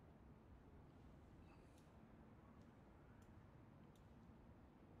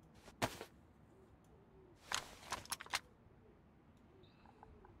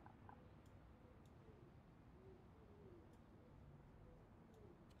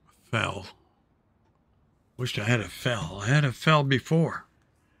 Fell. Wished I had a fell. I had a fell before.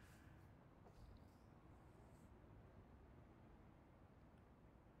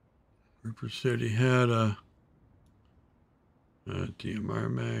 Ripper said he had a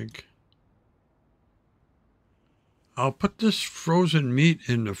DMR mag. I'll put this frozen meat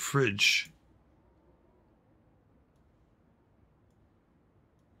in the fridge.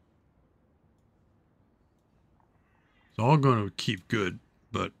 It's all going to keep good,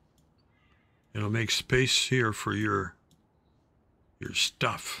 but it'll make space here for your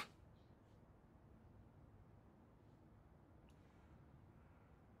stuff.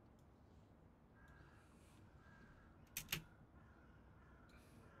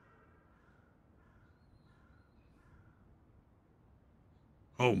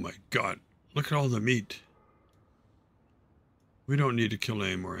 Oh my God, look at all the meat. We don't need to kill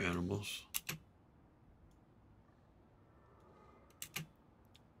any more animals.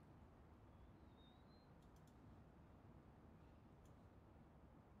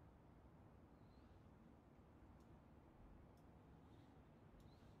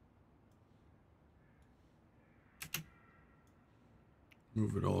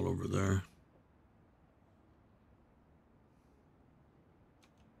 Move it all over there.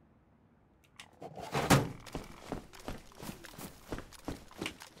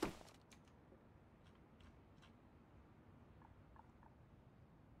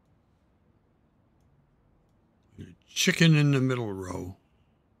 Chicken in the middle row.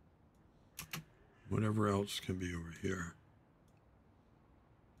 Whatever else can be over here.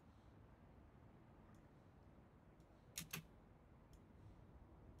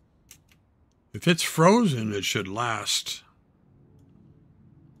 If it's frozen, it should last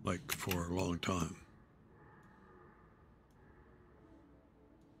like for a long time.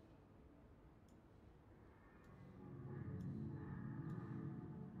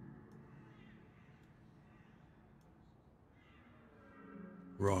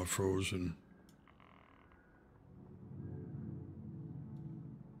 Raw frozen.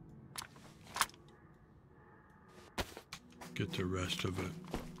 Get the rest of it.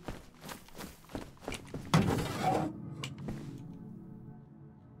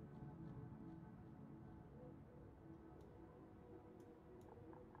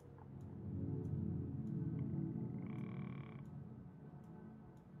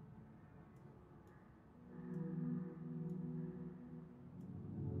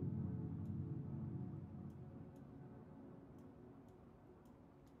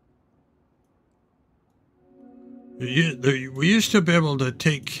 We used to be able to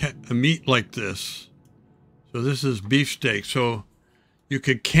take a meat like this. So this is beefsteak. So you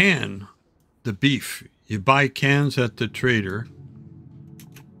could can the beef. You buy cans at the trader,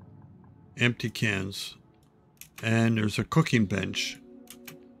 empty cans, and there's a cooking bench.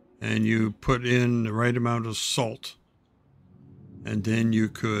 And you put in the right amount of salt. And then you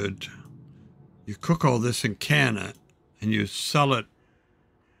cook all this and can it, and you sell it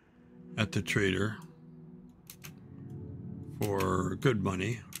at the trader for good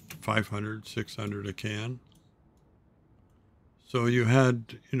money, 500, 600 a can. So you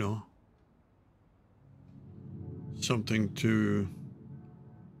had, you know, something to,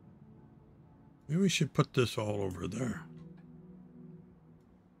 maybe we should put this all over there.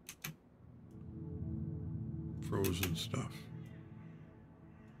 Frozen stuff.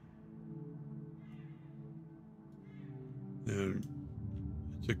 And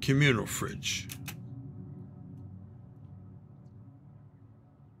it's a communal fridge.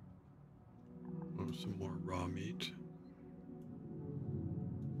 Oh, some more raw meat.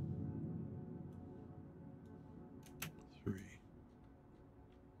 Three.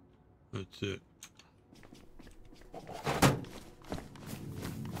 That's it.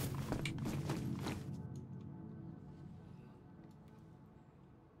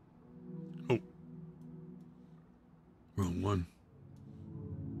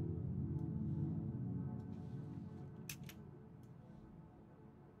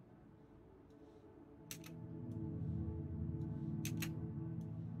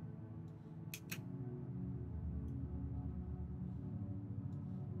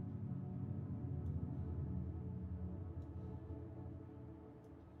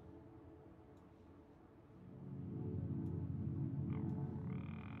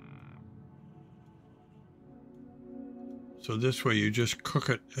 So this way you just cook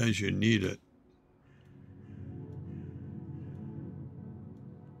it as you need it.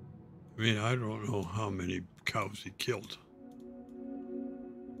 I mean, I don't know how many cows he killed.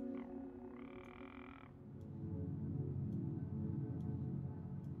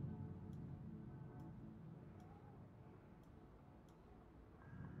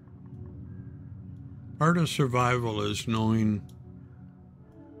 Part of survival is knowing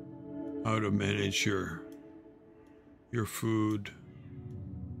how to manage your food.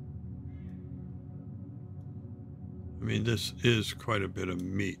 I mean, this is quite a bit of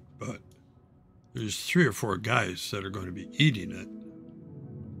meat, but there's 3 or 4 guys that are going to be eating it.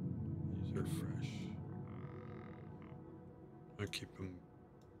 These are fresh. I keep them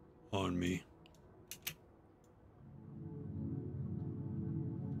on me.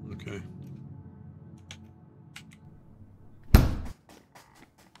 Okay.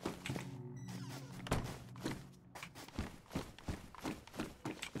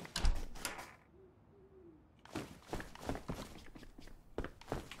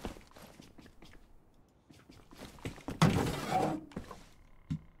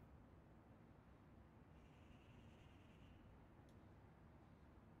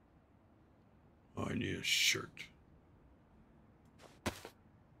 Oh, I need a shirt.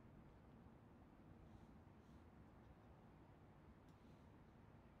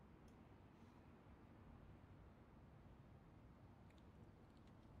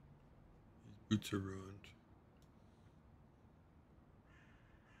 These boots are ruined.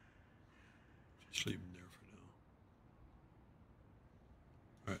 Just leave them there for now.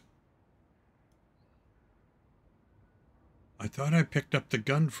 All right. I thought I picked up the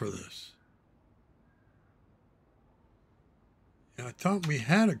gun for this. Yeah, I thought we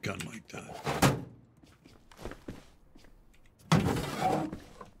had a gun like that.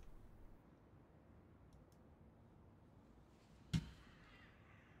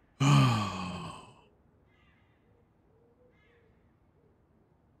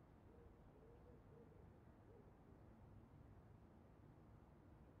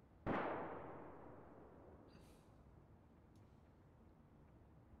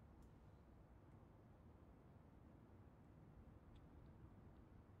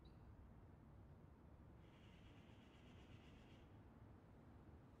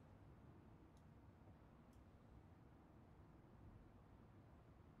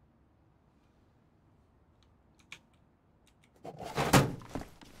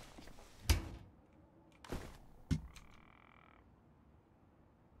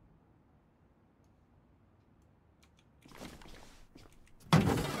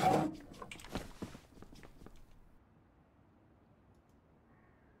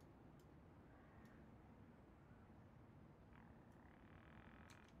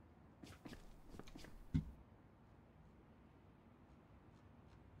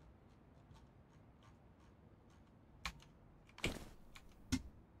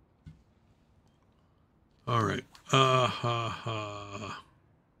 All right.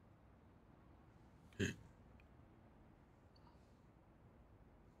 Okay.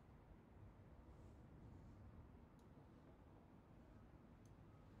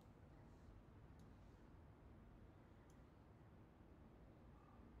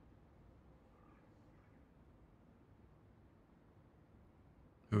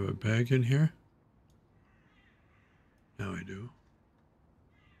 Have a bag in here? Now I do.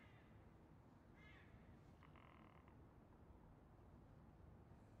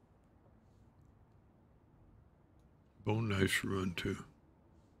 Bone knives run too.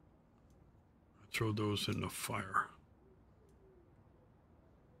 I throw those in the fire.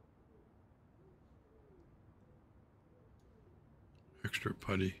 Extra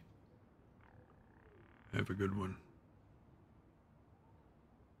putty. Have a good one.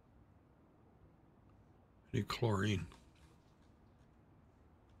 Any chlorine?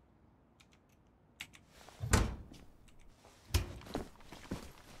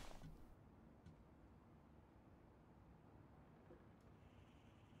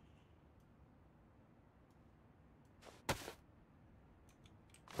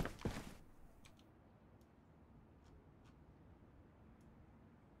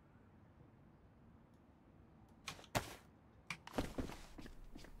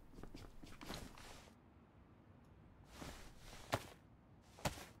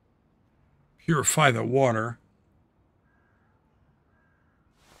 Purify the water.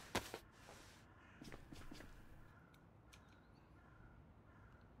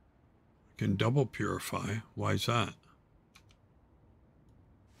 Can double purify. Why is that?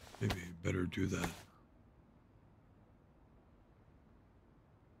 Maybe you better do that.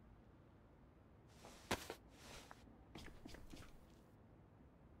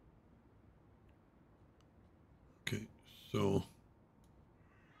 So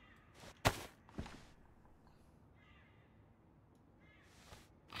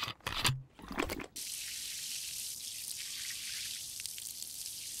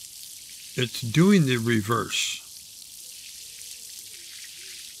it's doing the reverse.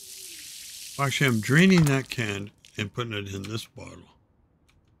 Actually, I'm draining that can and putting it in this bottle.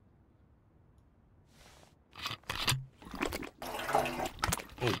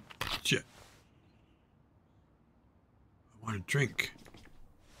 Oh, shit. I want a drink.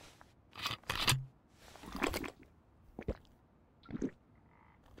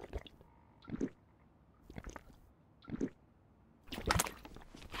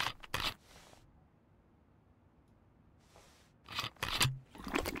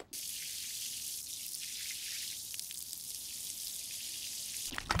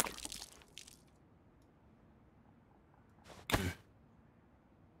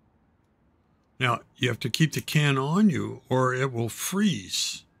 Now, you have to keep the can on you or it will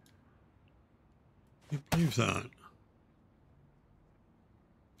freeze. Can you believe that?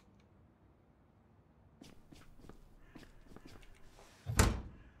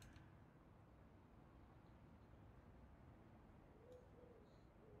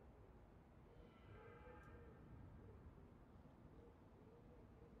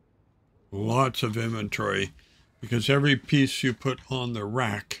 Lots of inventory because every piece you put on the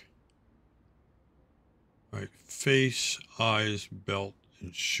rack. Right, face, eyes, belt,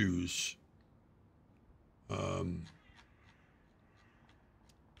 and shoes. There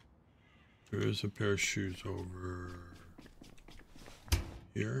is a pair of shoes over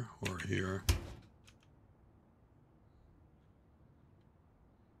here or here.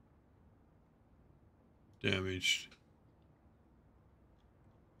 Damaged.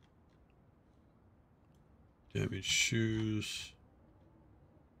 Damaged shoes.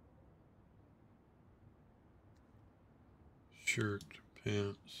 Shirt,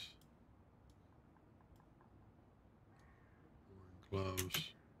 pants,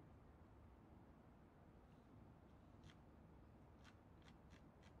 gloves.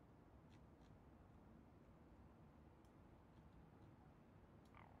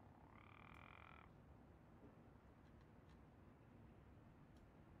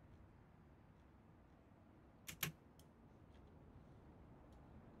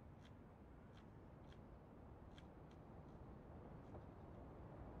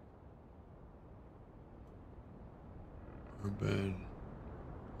 Bed,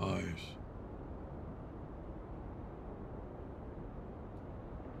 eyes.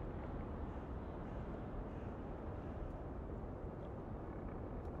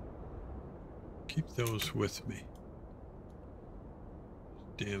 Keep those with me.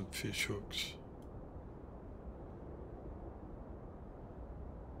 Damn fish hooks.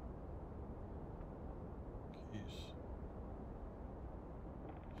 Keys.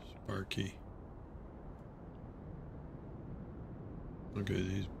 Sparky. Okay,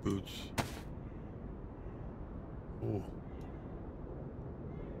 these boots. Oh.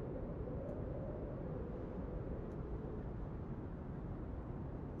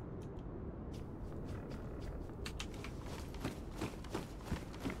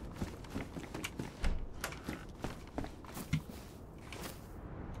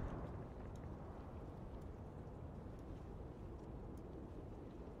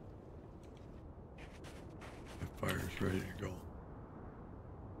 The fire's ready to go.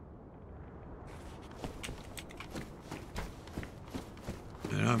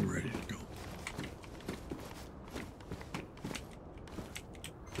 And I'm ready to go.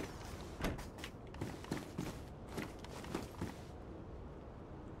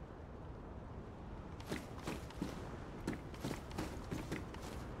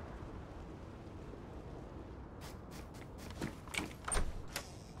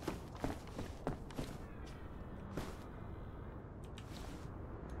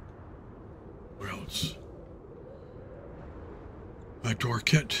 What else? My door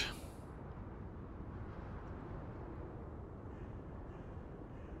kit.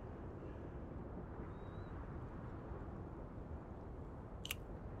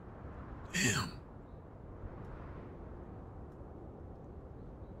 Damn.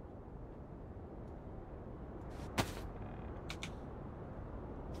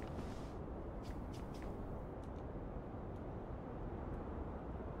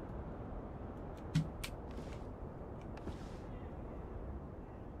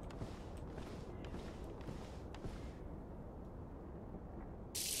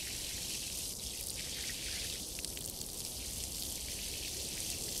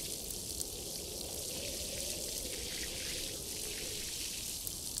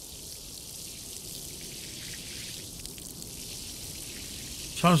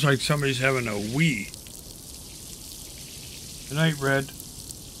 Sounds like somebody's having a wee. Good night, Red.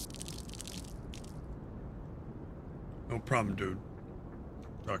 No problem, dude.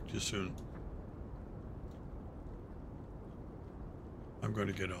 Talk to you soon. I'm going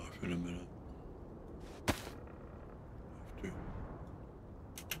to get off in a minute. Have to.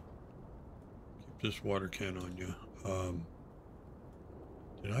 Keep this water can on you.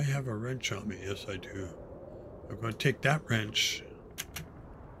 Did I have a wrench on me? Yes, I do. I'm going to take that wrench,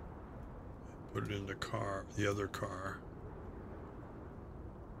 put it in the car, the other car.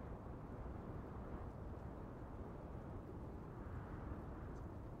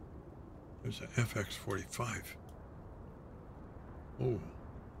 There's an FX45. Oh.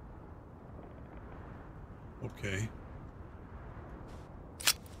 Okay.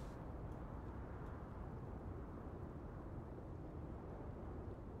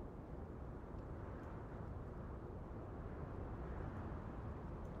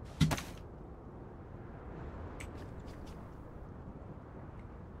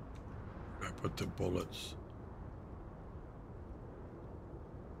 I put the bullets.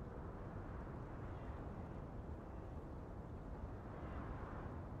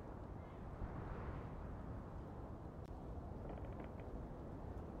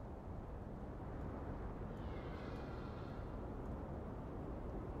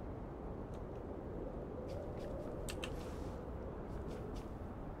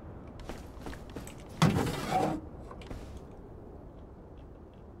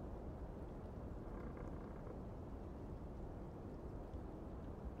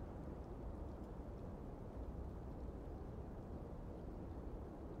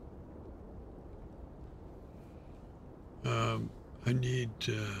 I need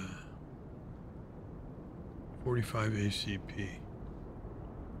 45 ACP.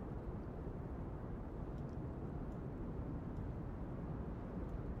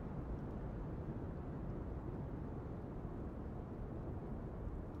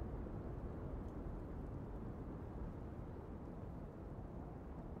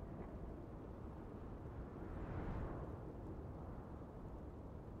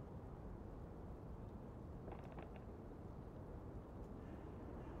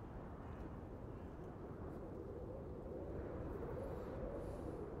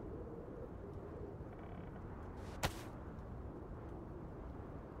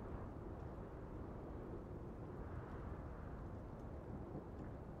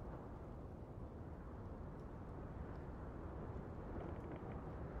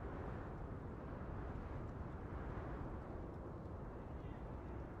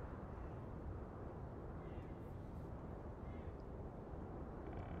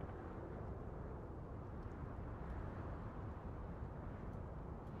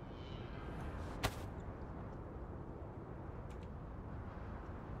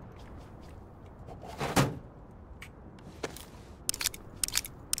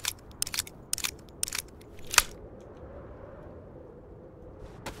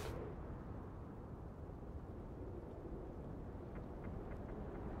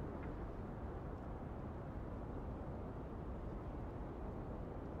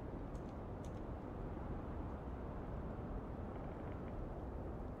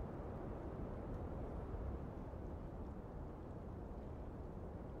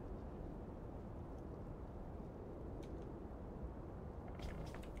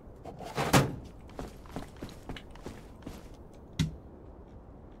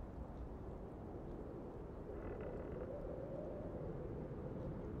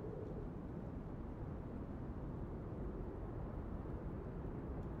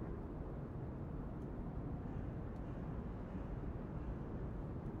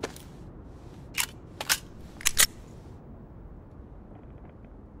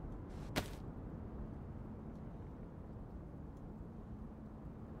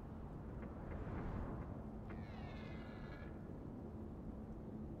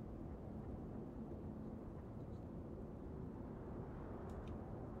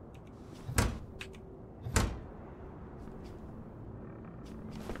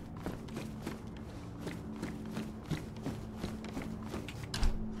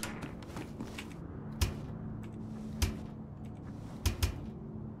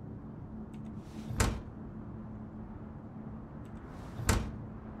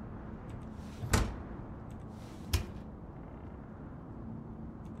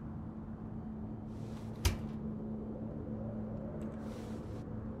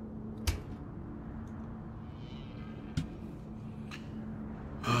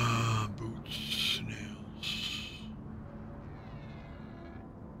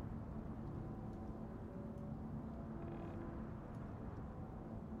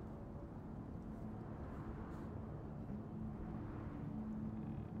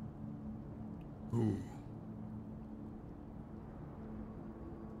 Ooh.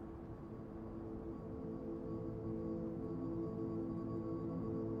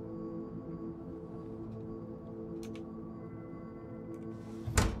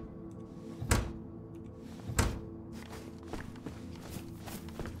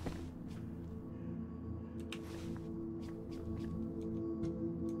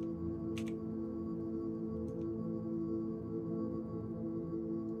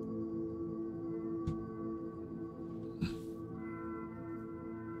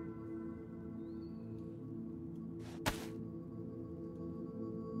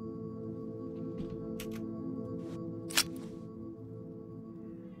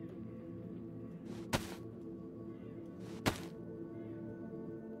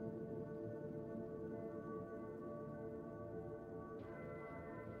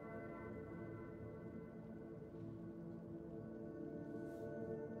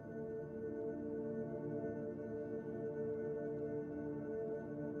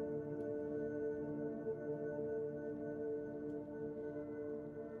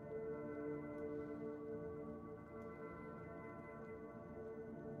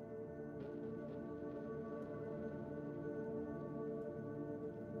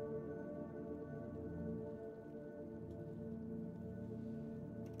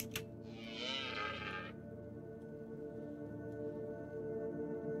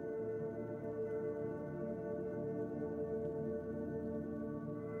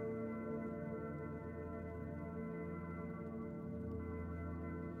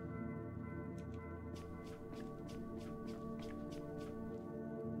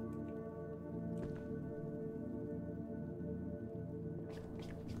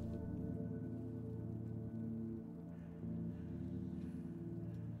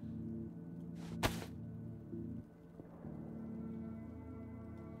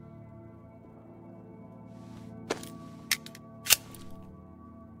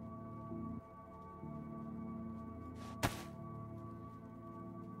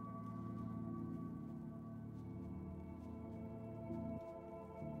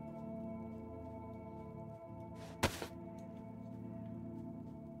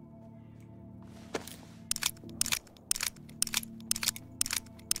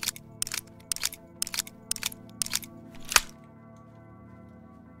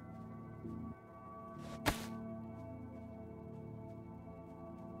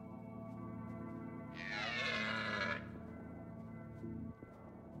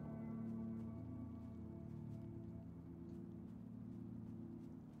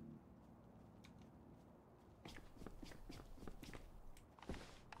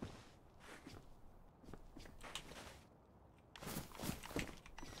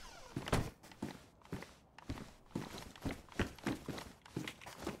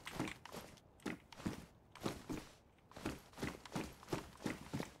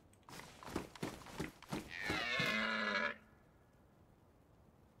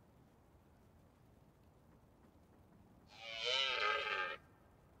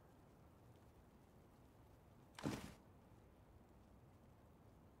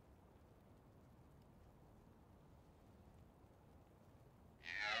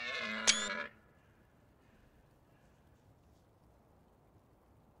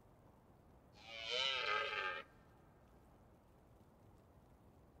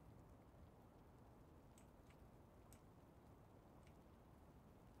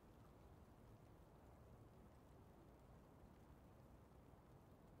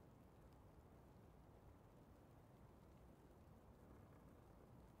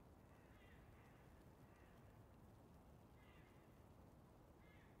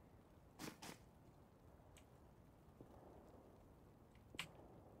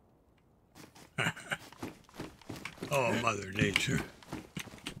 Oh, Mother Nature.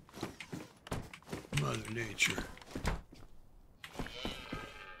 Mother Nature.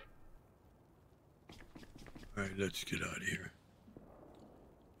 All right, let's get out of here.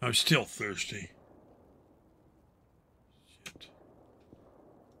 I'm still thirsty. Shit.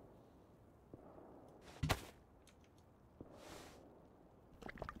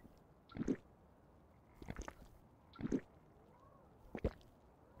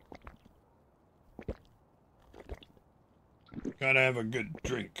 Gotta have a good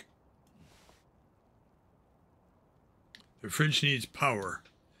drink. The fridge needs power.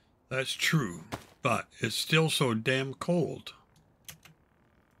 That's true, but it's still so damn cold.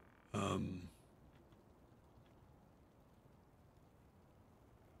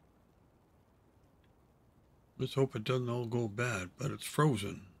 Let's hope it doesn't all go bad, but it's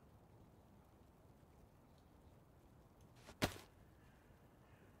frozen.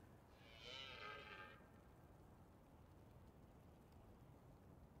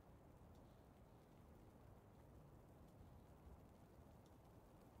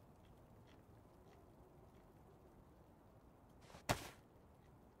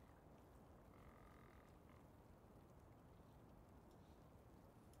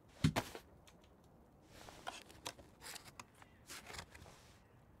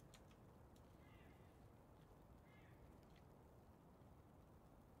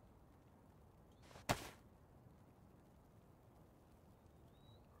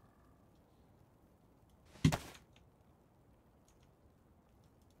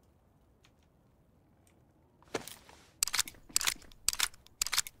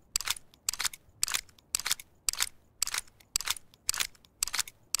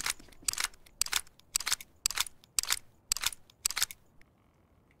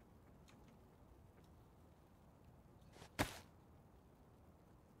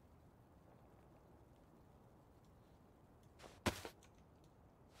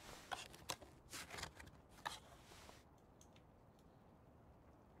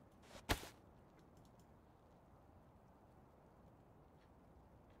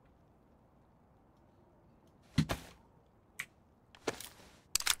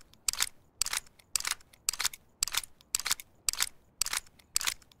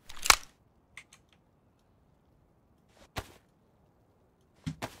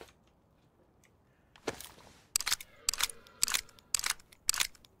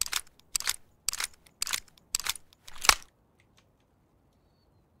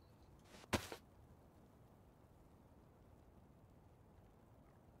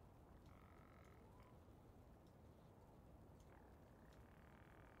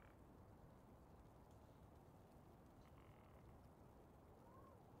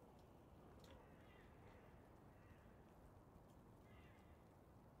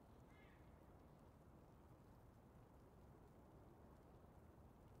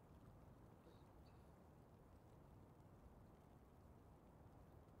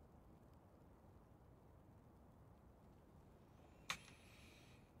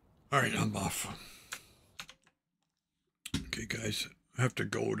 All right, I'm off. Okay, guys, I have to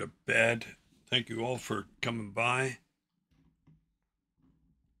go to bed. Thank you all for coming by.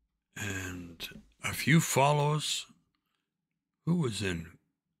 And a few follows. Who was in?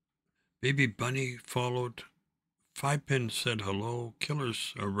 Baby Bunny followed. 5-Pin said hello.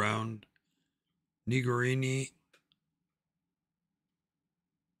 Killers around. Nigorini.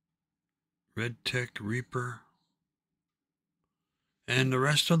 Red-Tic Reaper. And the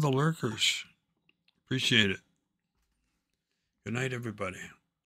rest of the lurkers. Appreciate it. Good night, everybody.